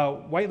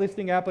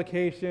 Whitelisting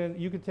application,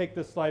 you can take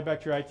this slide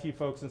back to your IT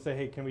folks and say,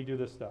 hey, can we do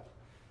this stuff?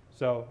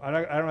 So I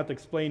don't have to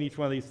explain each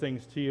one of these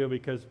things to you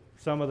because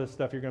some of this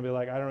stuff you're going to be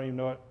like, I don't even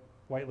know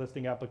what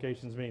whitelisting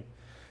applications mean.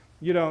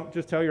 You don't,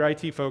 just tell your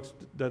IT folks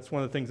that's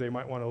one of the things they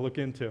might want to look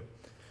into.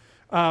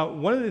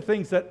 One of the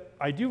things that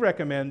I do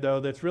recommend, though,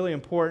 that's really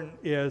important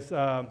is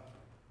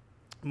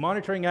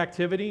monitoring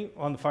activity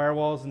on the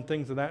firewalls and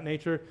things of that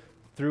nature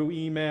through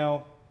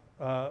email,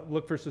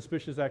 look for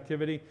suspicious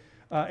activity,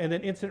 and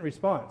then incident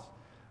response.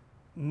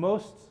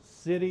 Most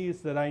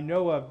cities that I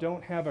know of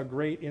don't have a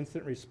great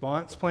incident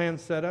response plan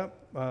set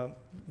up.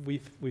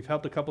 We've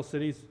helped a couple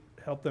cities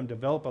help them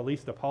develop at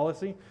least a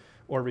policy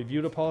or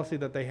reviewed a policy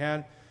that they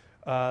had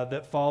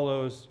that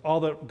follows all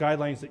the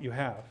guidelines that you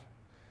have.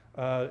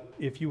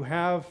 If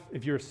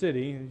you're a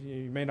city,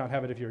 you may not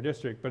have it if you're a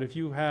district, but if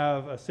you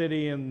have a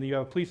city and you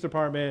have a police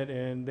department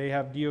and they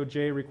have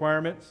DOJ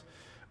requirements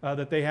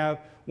that they have,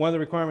 one of the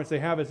requirements they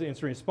have is the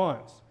incident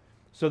response.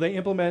 So they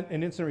implement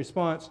an incident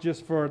response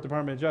just for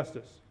Department of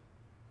Justice.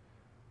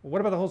 Well,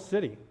 what about the whole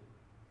city?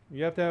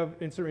 You have to have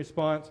incident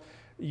response.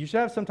 You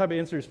should have some type of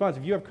incident response.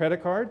 If you have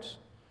credit cards,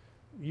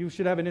 you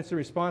should have an incident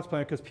response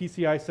plan because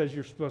PCI says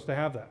you're supposed to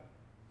have that.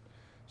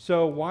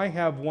 So why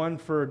have one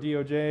for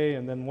DOJ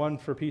and then one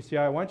for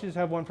PCI? Why don't you just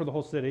have one for the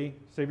whole city,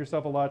 save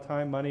yourself a lot of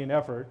time, money, and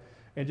effort,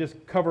 and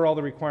just cover all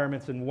the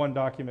requirements in one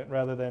document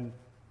rather than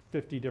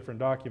 50 different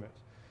documents?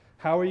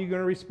 How are you going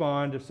to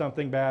respond if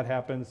something bad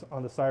happens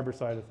on the cyber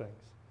side of things?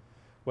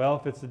 Well,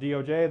 if it's the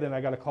DOJ, then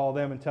I got to call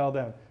them and tell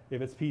them.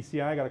 If it's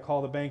PCI, I got to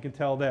call the bank and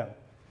tell them.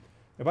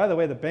 And by the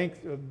way, the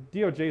bank,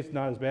 DOJ is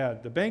not as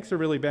bad. The banks are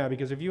really bad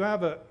because if you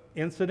have an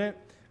incident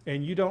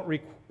and you don't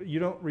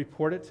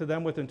report it to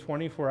them within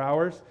 24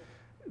 hours,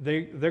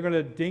 they're going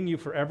to ding you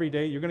for every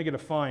day. You're going to get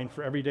a fine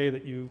for every day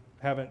that you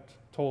haven't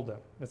told them.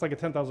 It's like a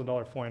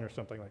 $10,000 fine or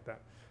something like that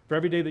for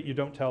every day that you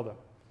don't tell them.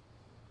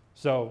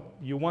 So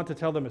you want to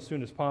tell them as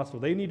soon as possible.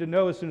 They need to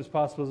know as soon as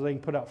possible so they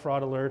can put out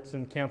fraud alerts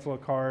and cancel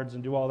cards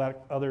and do all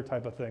that other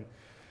type of thing.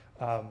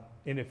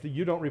 And if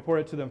you don't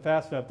report it to them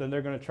fast enough, then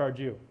they're going to charge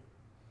you.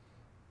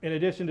 In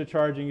addition to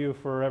charging you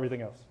for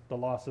everything else, the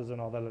losses and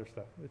all that other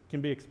stuff. It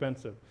can be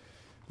expensive.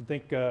 I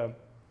think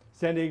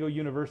San Diego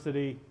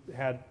University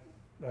had,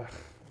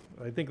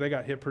 I think they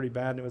got hit pretty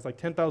bad, and it was like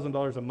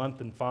 $10,000 a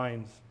month in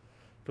fines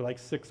for like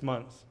 6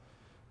 months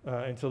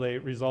until they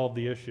resolved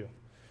the issue.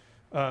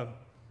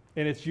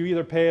 And it's you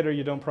either pay it or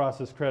you don't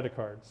process credit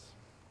cards.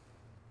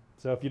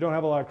 So if you don't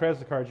have a lot of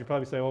credit cards, you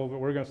probably say, oh,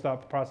 we're going to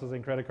stop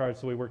processing credit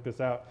cards so we work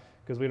this out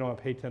because we don't want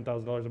to pay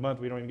 $10,000 a month.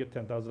 We don't even get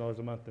 $10,000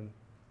 a month in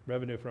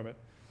revenue from it.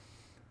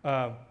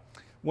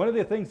 One of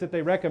the things that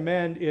they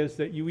recommend is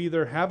that you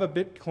either have a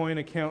Bitcoin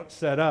account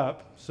set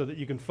up so that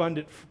you can fund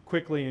it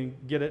quickly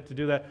and get it to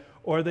do that,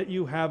 or that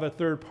you have a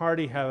third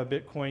party have a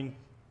Bitcoin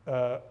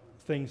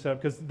thing set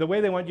up. Because the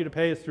way they want you to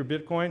pay is through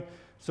Bitcoin,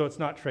 so it's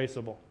not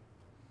traceable,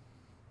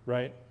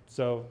 right?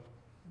 So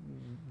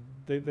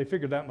they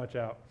figured that much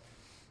out.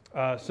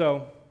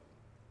 So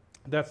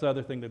that's the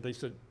other thing that they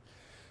said.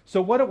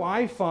 So what do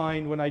I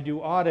find when I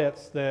do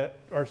audits that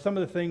are some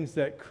of the things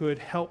that could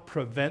help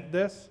prevent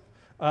this?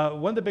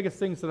 One of the biggest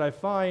things that I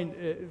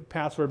find,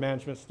 password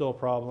management is still a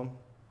problem.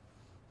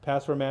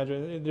 Password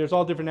management, there's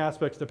all different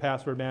aspects to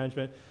password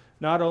management.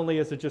 Not only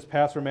is it just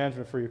password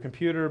management for your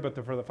computer, but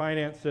for the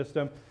finance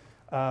system.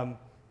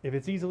 If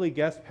it's easily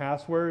guessed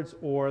passwords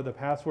or the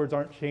passwords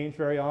aren't changed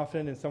very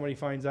often and somebody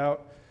finds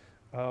out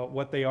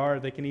what they are,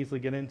 they can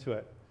easily get into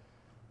it.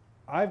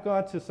 I've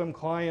gone to some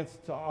clients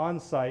on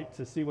site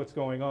to see what's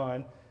going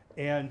on,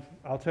 and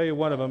I'll tell you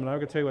one of them, and I'm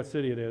going to tell you what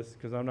city it is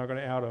because I'm not going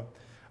to out them.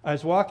 I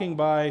was walking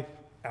by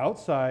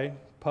outside,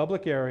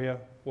 public area,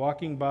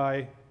 walking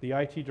by the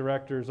IT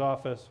director's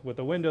office with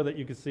a window that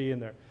you could see in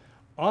there.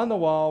 On the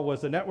wall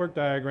was a network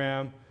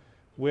diagram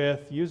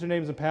with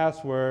usernames and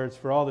passwords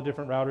for all the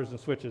different routers and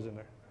switches in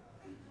there.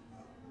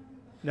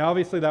 Now,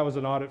 obviously, that was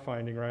an audit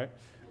finding, right?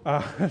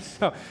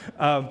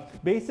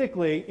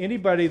 Basically,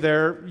 anybody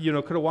there,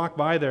 could have walked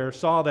by there,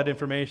 saw that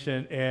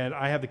information, and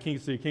I have the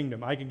keys to your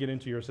kingdom. I can get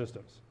into your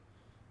systems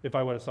if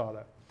I would have saw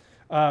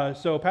that.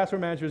 So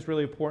password management is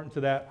really important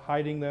to that,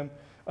 hiding them.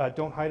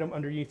 Don't hide them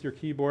underneath your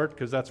keyboard,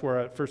 because that's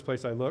where, first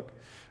place I look,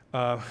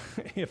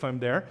 if I'm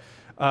there.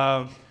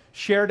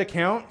 Shared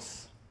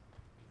accounts.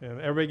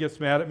 Everybody gets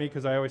mad at me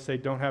because I always say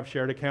don't have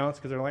shared accounts,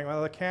 because they're like,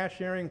 well, the cache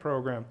sharing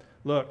program.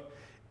 Look,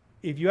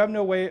 if you have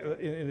no way,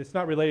 and it's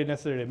not related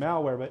necessarily to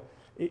malware, but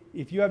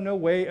if you have no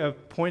way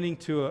of pointing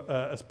to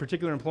a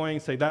particular employee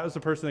and say that was the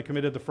person that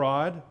committed the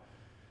fraud,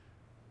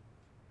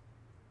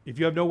 if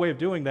you have no way of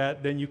doing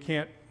that, then you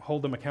can't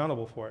hold them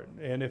accountable for it.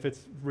 And if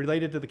it's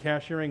related to the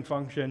cache sharing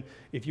function,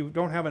 if you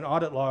don't have an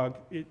audit log,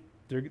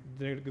 you're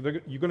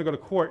going to go to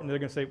court and they're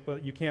going to say, well,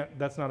 you can't,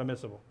 that's not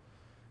admissible.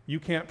 You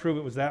can't prove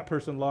it was that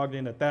person logged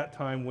in at that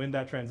time when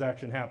that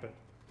transaction happened.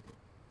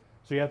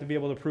 So you have to be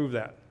able to prove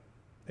that.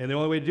 And the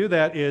only way to do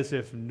that is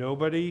if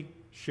nobody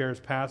shares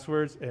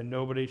passwords and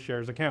nobody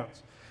shares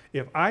accounts.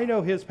 If I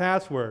know his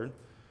password,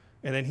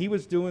 and then he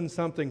was doing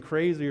something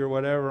crazy or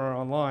whatever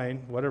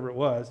online, whatever it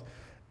was,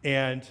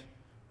 and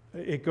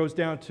it goes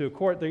down to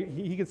court,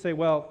 he can say,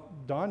 well,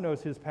 Don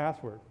knows his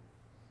password.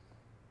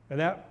 And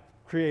that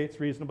creates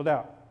reasonable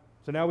doubt.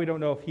 So now we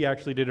don't know if he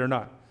actually did or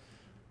not.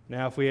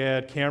 Now, if we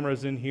had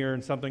cameras in here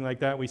and something like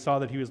that, we saw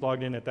that he was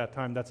logged in at that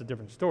time, that's a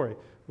different story.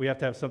 We have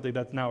to have something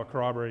that's now a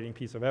corroborating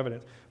piece of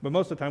evidence. But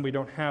most of the time, we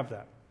don't have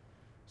that.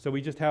 So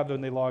we just have them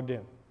when they logged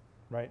in,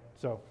 right?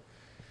 So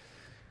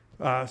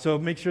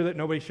make sure that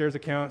nobody shares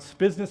accounts.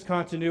 Business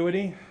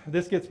continuity.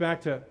 This gets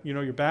back to,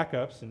 your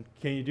backups, and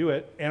can you do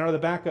it? And are the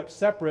backups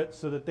separate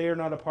so that they are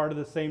not a part of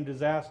the same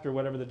disaster,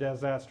 whatever the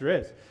disaster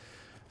is?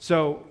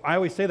 So I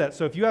always say that.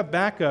 So if you have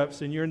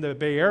backups and you're in the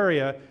Bay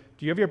Area,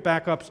 do you have your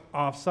backups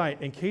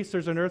off-site in case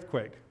there's an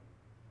earthquake?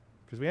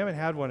 Because we haven't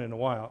had one in a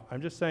while. I'm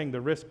just saying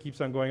the risk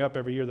keeps on going up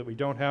every year that we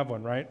don't have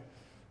one, right?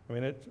 I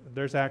mean,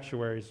 there's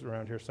actuaries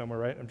around here somewhere,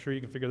 right? I'm sure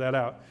you can figure that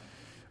out.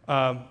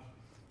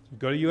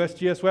 Go to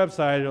USGS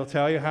website. It'll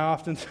tell you how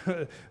often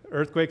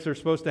earthquakes are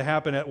supposed to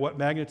happen, at what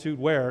magnitude,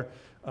 where,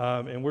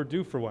 and we're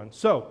due for one.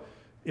 So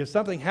if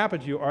something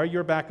happened to you, are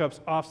your backups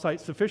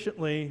off-site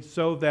sufficiently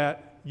so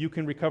that you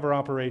can recover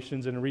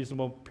operations in a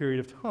reasonable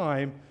period of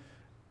time,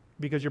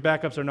 because your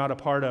backups are not a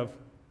part of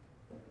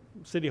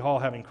City Hall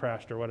having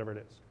crashed or whatever it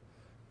is,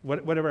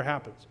 whatever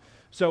happens.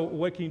 So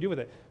what can you do with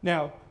it?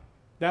 Now,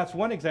 that's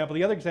one example.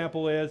 The other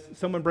example is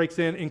someone breaks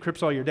in,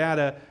 encrypts all your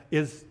data.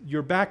 Is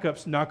your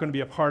backups not going to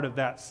be a part of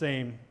that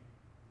same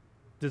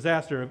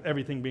disaster of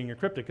everything being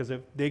encrypted? Because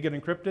if they get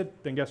encrypted,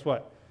 then guess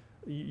what?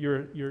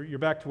 You're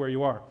back to where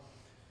you are.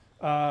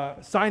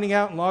 Signing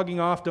out and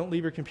logging off. Don't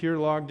leave your computer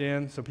logged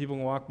in so people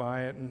can walk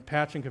by it. And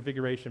patch and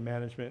configuration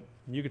management.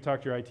 And you can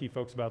talk to your IT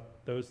folks about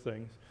those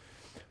things.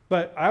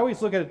 But I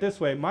always look at it this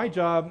way. My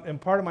job, and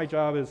part of my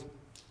job is,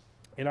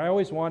 and I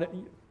always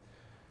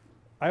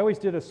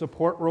did a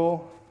support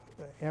role.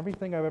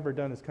 Everything I've ever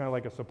done is kind of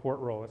like a support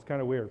role. It's kind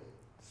of weird.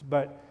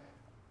 But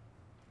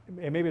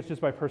and maybe it's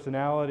just my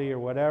personality or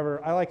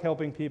whatever. I like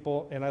helping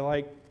people, and I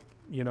like,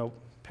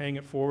 paying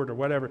it forward or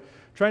whatever,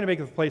 trying to make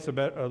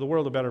the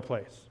world a better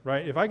place,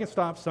 right? If I can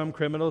stop some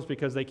criminals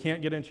because they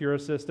can't get into your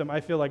system,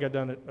 I feel like I've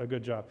done a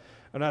good job.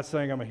 I'm not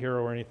saying I'm a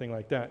hero or anything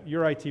like that.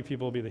 Your IT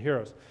people will be the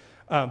heroes.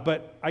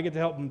 But I get to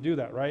help them do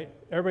that, right?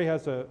 Everybody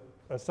has a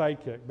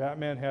sidekick.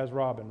 Batman has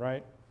Robin,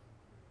 right?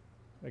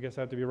 I guess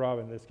I have to be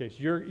Robin in this case.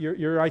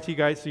 You're IT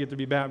guys, so you have to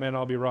be Batman,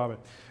 I'll be Robin.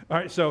 All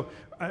right, so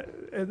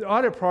the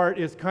audit part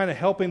is kind of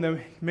helping them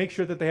make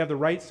sure that they have the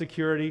right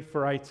security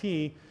for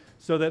IT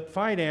so that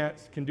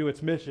finance can do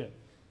its mission,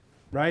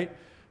 right?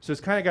 So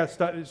it's kind of got to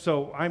start,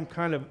 so I'm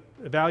kind of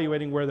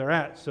evaluating where they're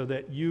at so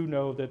that you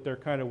know that they're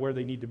kind of where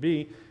they need to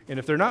be. And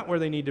if they're not where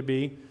they need to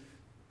be,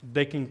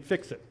 they can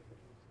fix it.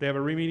 They have a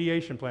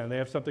remediation plan. They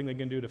have something they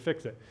can do to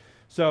fix it.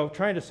 So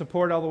trying to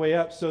support all the way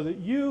up so that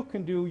you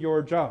can do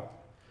your job.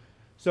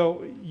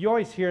 So you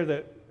always hear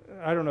that,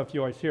 I don't know if you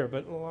always hear it,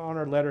 but on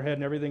our letterhead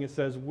and everything it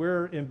says,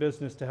 we're in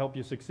business to help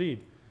you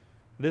succeed.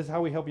 This is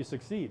how we help you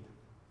succeed.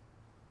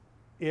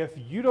 If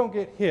you don't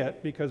get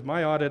hit, because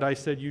my audit I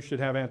said you should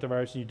have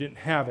antivirus and you didn't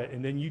have it,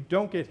 and then you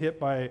don't get hit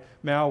by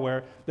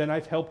malware, then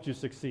I've helped you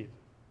succeed,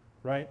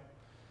 right?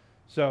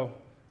 So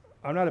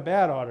I'm not a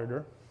bad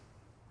auditor.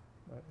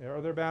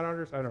 Are there bad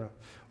auditors? I don't know.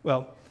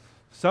 Well,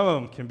 some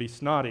of them can be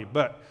snotty,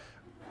 but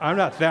I'm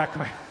not that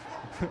guy.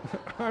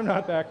 I'm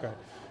not that guy.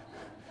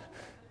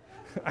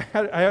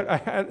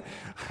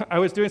 I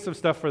was doing some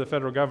stuff for the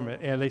federal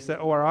government, and they said,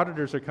 oh, our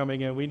auditors are coming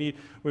in. We're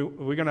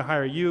going to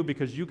hire you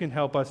because you can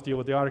help us deal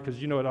with the audit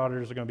because you know what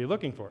auditors are going to be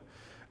looking for.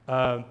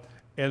 And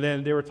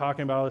then they were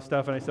talking about all this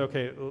stuff, and I said,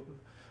 okay,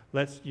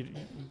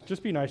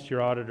 just be nice to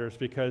your auditors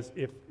because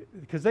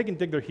they can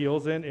dig their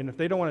heels in, and if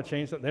they don't want to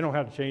change something, they don't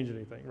have to change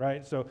anything,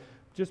 right? So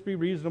just be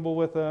reasonable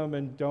with them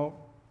and don't,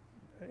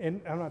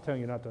 and I'm not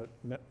telling you not to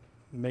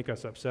make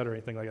us upset or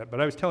anything like that.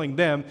 But I was telling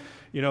them,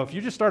 you know, if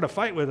you just start a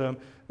fight with them,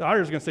 the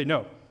auditor's going to say,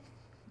 no,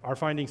 our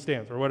finding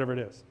stands, or whatever it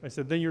is. I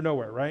said, then you're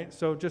nowhere, right?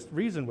 So just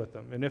reason with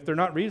them. And if they're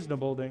not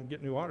reasonable, then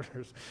get new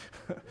auditors.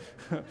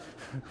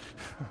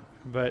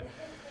 But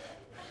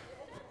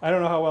I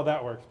don't know how well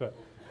that works, but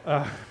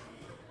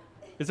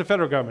it's the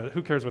federal government.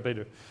 Who cares what they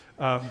do?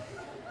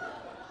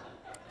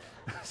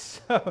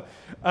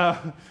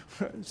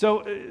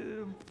 So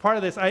part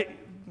of this, I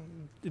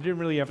didn't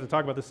really have to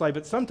talk about this slide,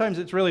 but sometimes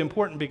it's really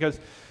important because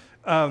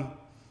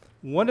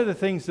one of the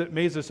things that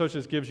Maze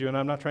Associates gives you, and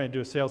I'm not trying to do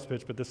a sales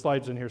pitch, but the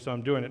slide's in here, so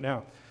I'm doing it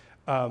now.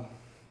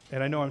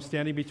 And I know I'm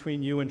standing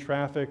between you and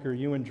traffic, or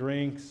you and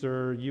drinks,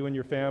 or you and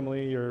your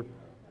family, or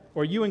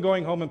you and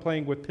going home and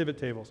playing with pivot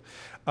tables.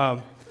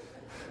 But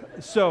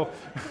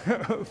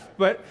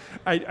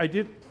I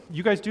did,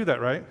 you guys do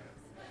that, right?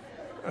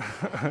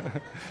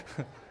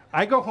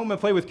 I go home and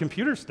play with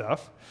computer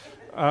stuff.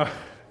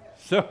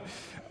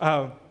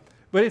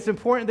 But it's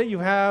important that you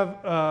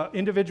have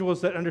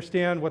individuals that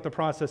understand what the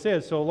process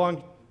is. So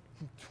along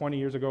 20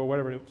 years ago, or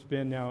whatever it's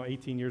been now,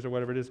 18 years or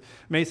whatever it is,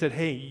 May said,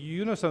 hey,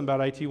 you know something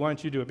about IT, why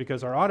don't you do it?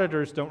 Because our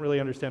auditors don't really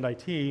understand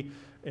IT,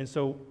 and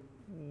so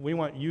we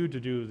want you to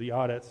do the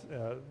audits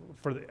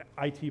for the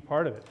IT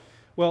part of it.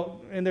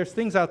 Well, and there's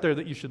things out there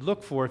that you should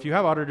look for. If you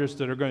have auditors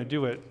that are going to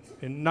do it,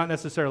 and not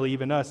necessarily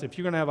even us, if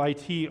you're going to have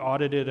IT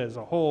audited as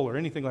a whole or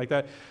anything like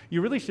that,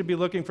 you really should be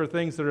looking for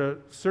things that are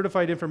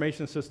certified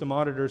information system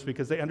auditors,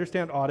 because they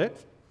understand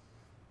audit,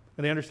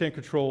 and they understand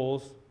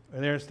controls,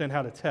 and they understand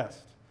how to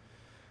test.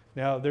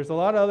 Now, there's a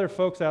lot of other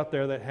folks out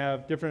there that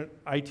have different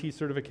IT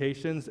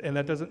certifications, and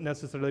that doesn't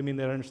necessarily mean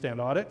they understand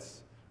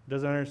audits. They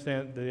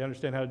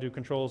understand how to do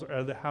controls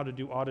or how to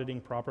do auditing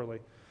properly.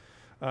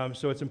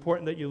 So it's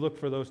important that you look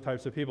for those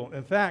types of people.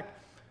 In fact,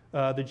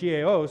 the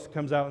GAOs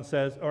comes out and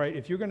says, all right,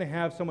 if you're going to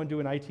have someone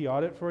do an IT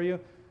audit for you,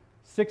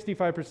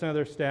 65% of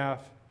their staff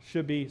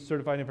should be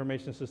certified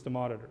information system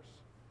auditors.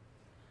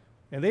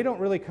 And they don't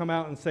really come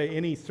out and say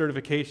any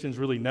certification is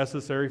really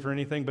necessary for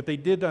anything, but they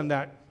did on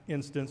that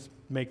instance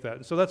make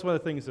that. So that's one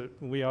of the things that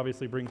we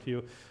obviously bring to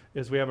you,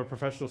 is we have a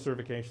professional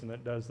certification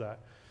that does that.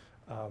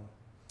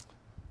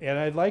 And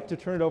I'd like to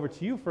turn it over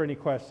to you for any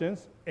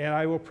questions, and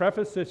I will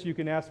preface this, you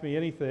can ask me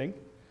anything.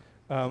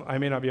 I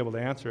may not be able to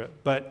answer it,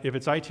 but if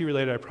it's IT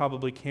related, I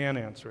probably can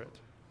answer it.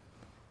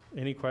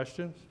 Any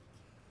questions?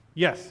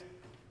 Yes?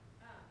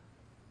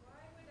 Why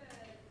would an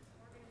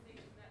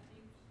organization that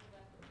leans to the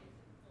left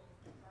be a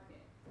typical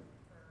target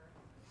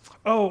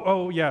for?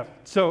 Oh, yeah.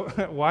 So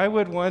why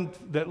would one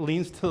that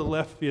leans to the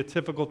left be a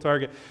typical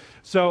target?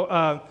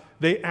 So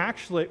they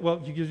actually,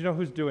 well, you know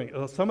who's doing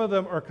it. Some of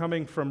them are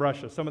coming from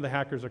Russia. Some of the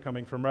hackers are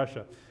coming from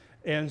Russia.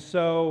 And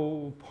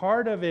so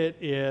part of it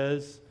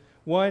is,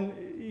 one,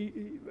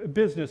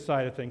 business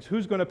side of things.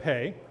 Who's going to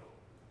pay?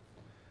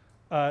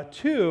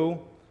 Two,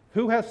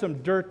 who has some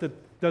dirt that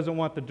doesn't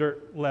want the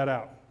dirt let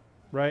out,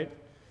 right?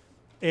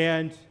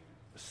 And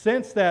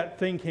since that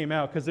thing came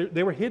out, because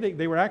they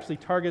were actually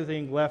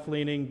targeting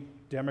left-leaning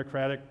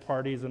Democratic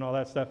parties and all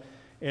that stuff,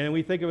 and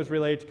we think it was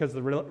related because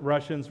the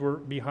Russians were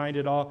behind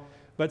it all.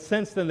 But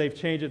since then, they've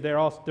changed it.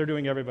 They're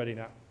doing everybody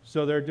now.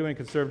 So they're doing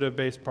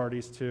conservative-based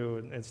parties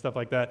too, and stuff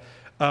like that.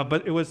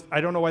 But it was,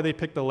 I don't know why they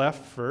picked the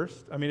left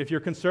first. I mean, if you're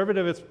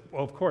conservative, it's,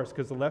 well, of course,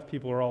 because the left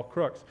people are all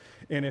crooks.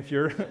 And if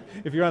you're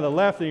on the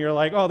left, then you're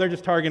like, oh, they're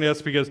just targeting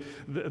us because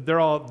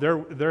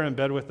they're in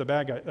bed with the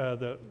bad guy,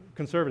 the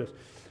conservatives.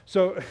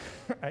 So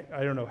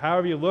I don't know.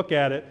 However you look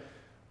at it,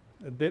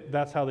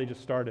 that's how they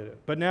just started it.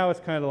 But now it's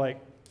kind of like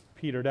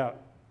petered out.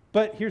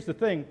 But here's the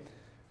thing.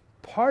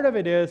 Part of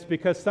it is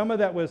because some of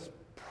that was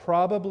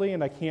probably,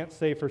 and I can't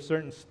say for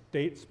certain,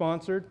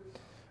 state-sponsored.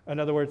 In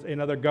other words,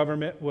 another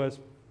government was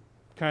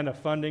kind of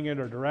funding it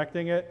or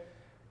directing it.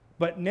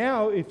 But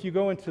now, if you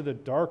go into the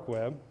dark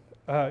web,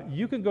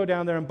 you can go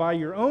down there and buy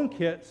your own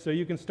kit so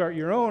you can start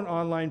your own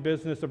online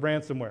business of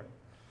ransomware.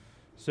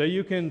 So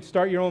you can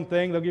start your own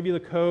thing. They'll give you the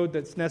code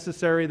that's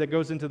necessary that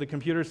goes into the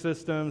computer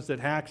systems that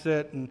hacks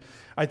it. And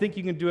I think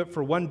you can do it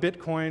for 1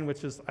 Bitcoin,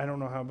 which is, I don't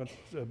know how much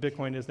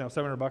Bitcoin is now,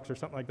 $700 or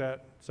something like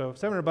that. So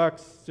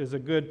 $700 is a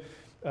good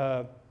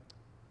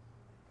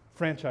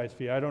franchise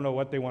fee. I don't know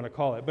what they want to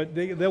call it. But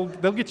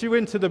they'll get you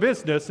into the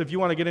business if you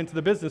want to get into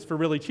the business for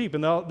really cheap.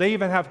 And they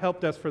even have help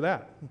desk for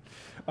that,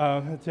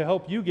 to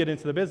help you get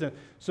into the business.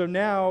 So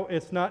now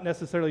it's not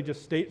necessarily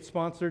just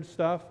state-sponsored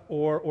stuff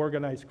or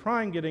organized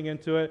crime getting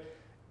into it.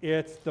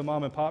 It's the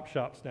mom and pop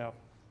shops now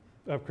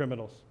of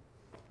criminals.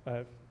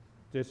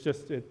 It's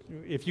just,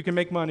 if you can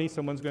make money,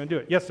 someone's going to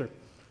do it. Yes, sir?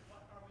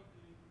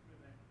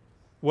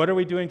 What are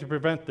we doing to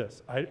prevent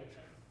this?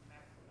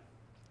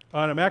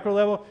 On a macro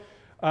level?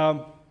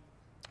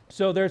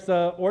 So there's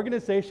an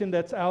organization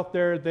that's out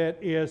there that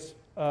is,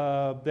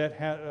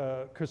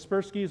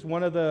 Kaspersky is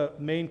one of the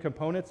main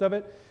components of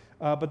it,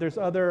 but there's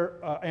other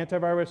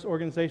antivirus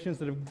organizations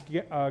that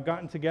have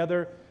gotten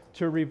together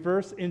to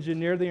reverse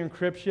engineer the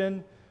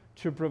encryption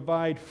to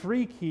provide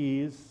free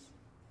keys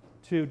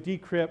to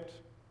decrypt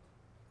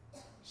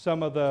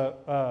some of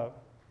the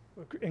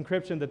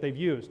encryption that they've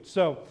used.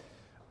 So,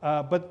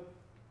 but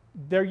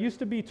There used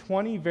to be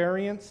 20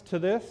 variants to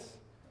this.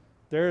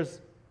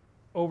 There's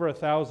over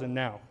 1,000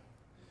 now.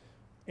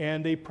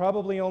 And they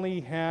probably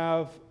only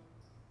have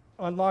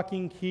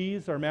unlocking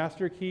keys or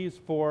master keys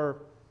for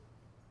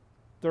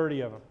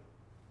 30 of them.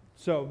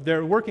 So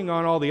they're working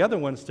on all the other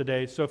ones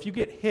today. So if you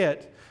get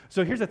hit,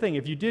 so here's the thing,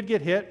 if you did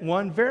get hit,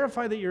 one,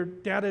 verify that your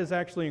data is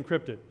actually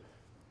encrypted.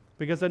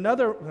 Because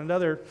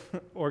another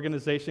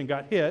organization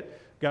got hit,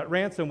 got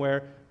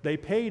ransomware, they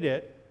paid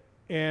it,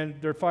 and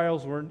their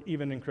files weren't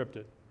even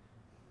encrypted.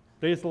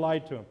 They just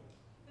lied to them,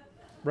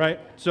 right?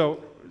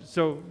 So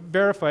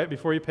verify it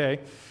before you pay.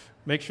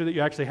 Make sure that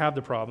you actually have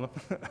the problem,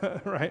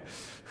 right?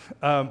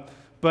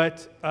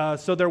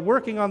 So they're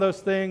working on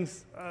those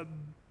things,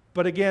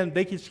 but again,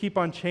 they just keep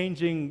on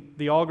changing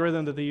the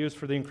algorithm that they use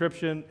for the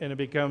encryption, and it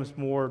becomes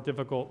more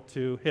difficult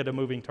to hit a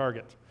moving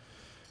target.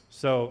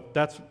 So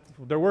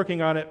they're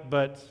working on it,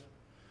 but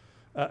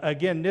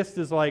again, NIST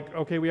is like,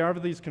 okay, we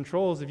have these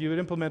controls. If you would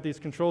implement these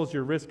controls,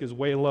 your risk is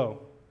way low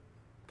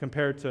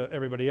compared to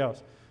everybody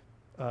else.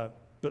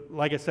 But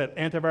like I said,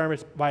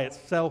 antivirus by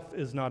itself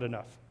is not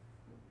enough.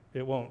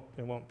 It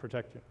won't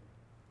protect you.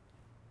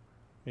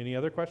 Any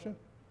other question?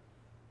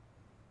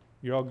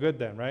 You're all good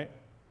then, right?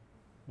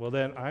 Well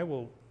then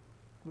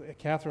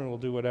Catherine will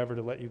do whatever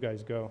to let you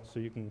guys go so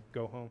you can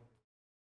go home.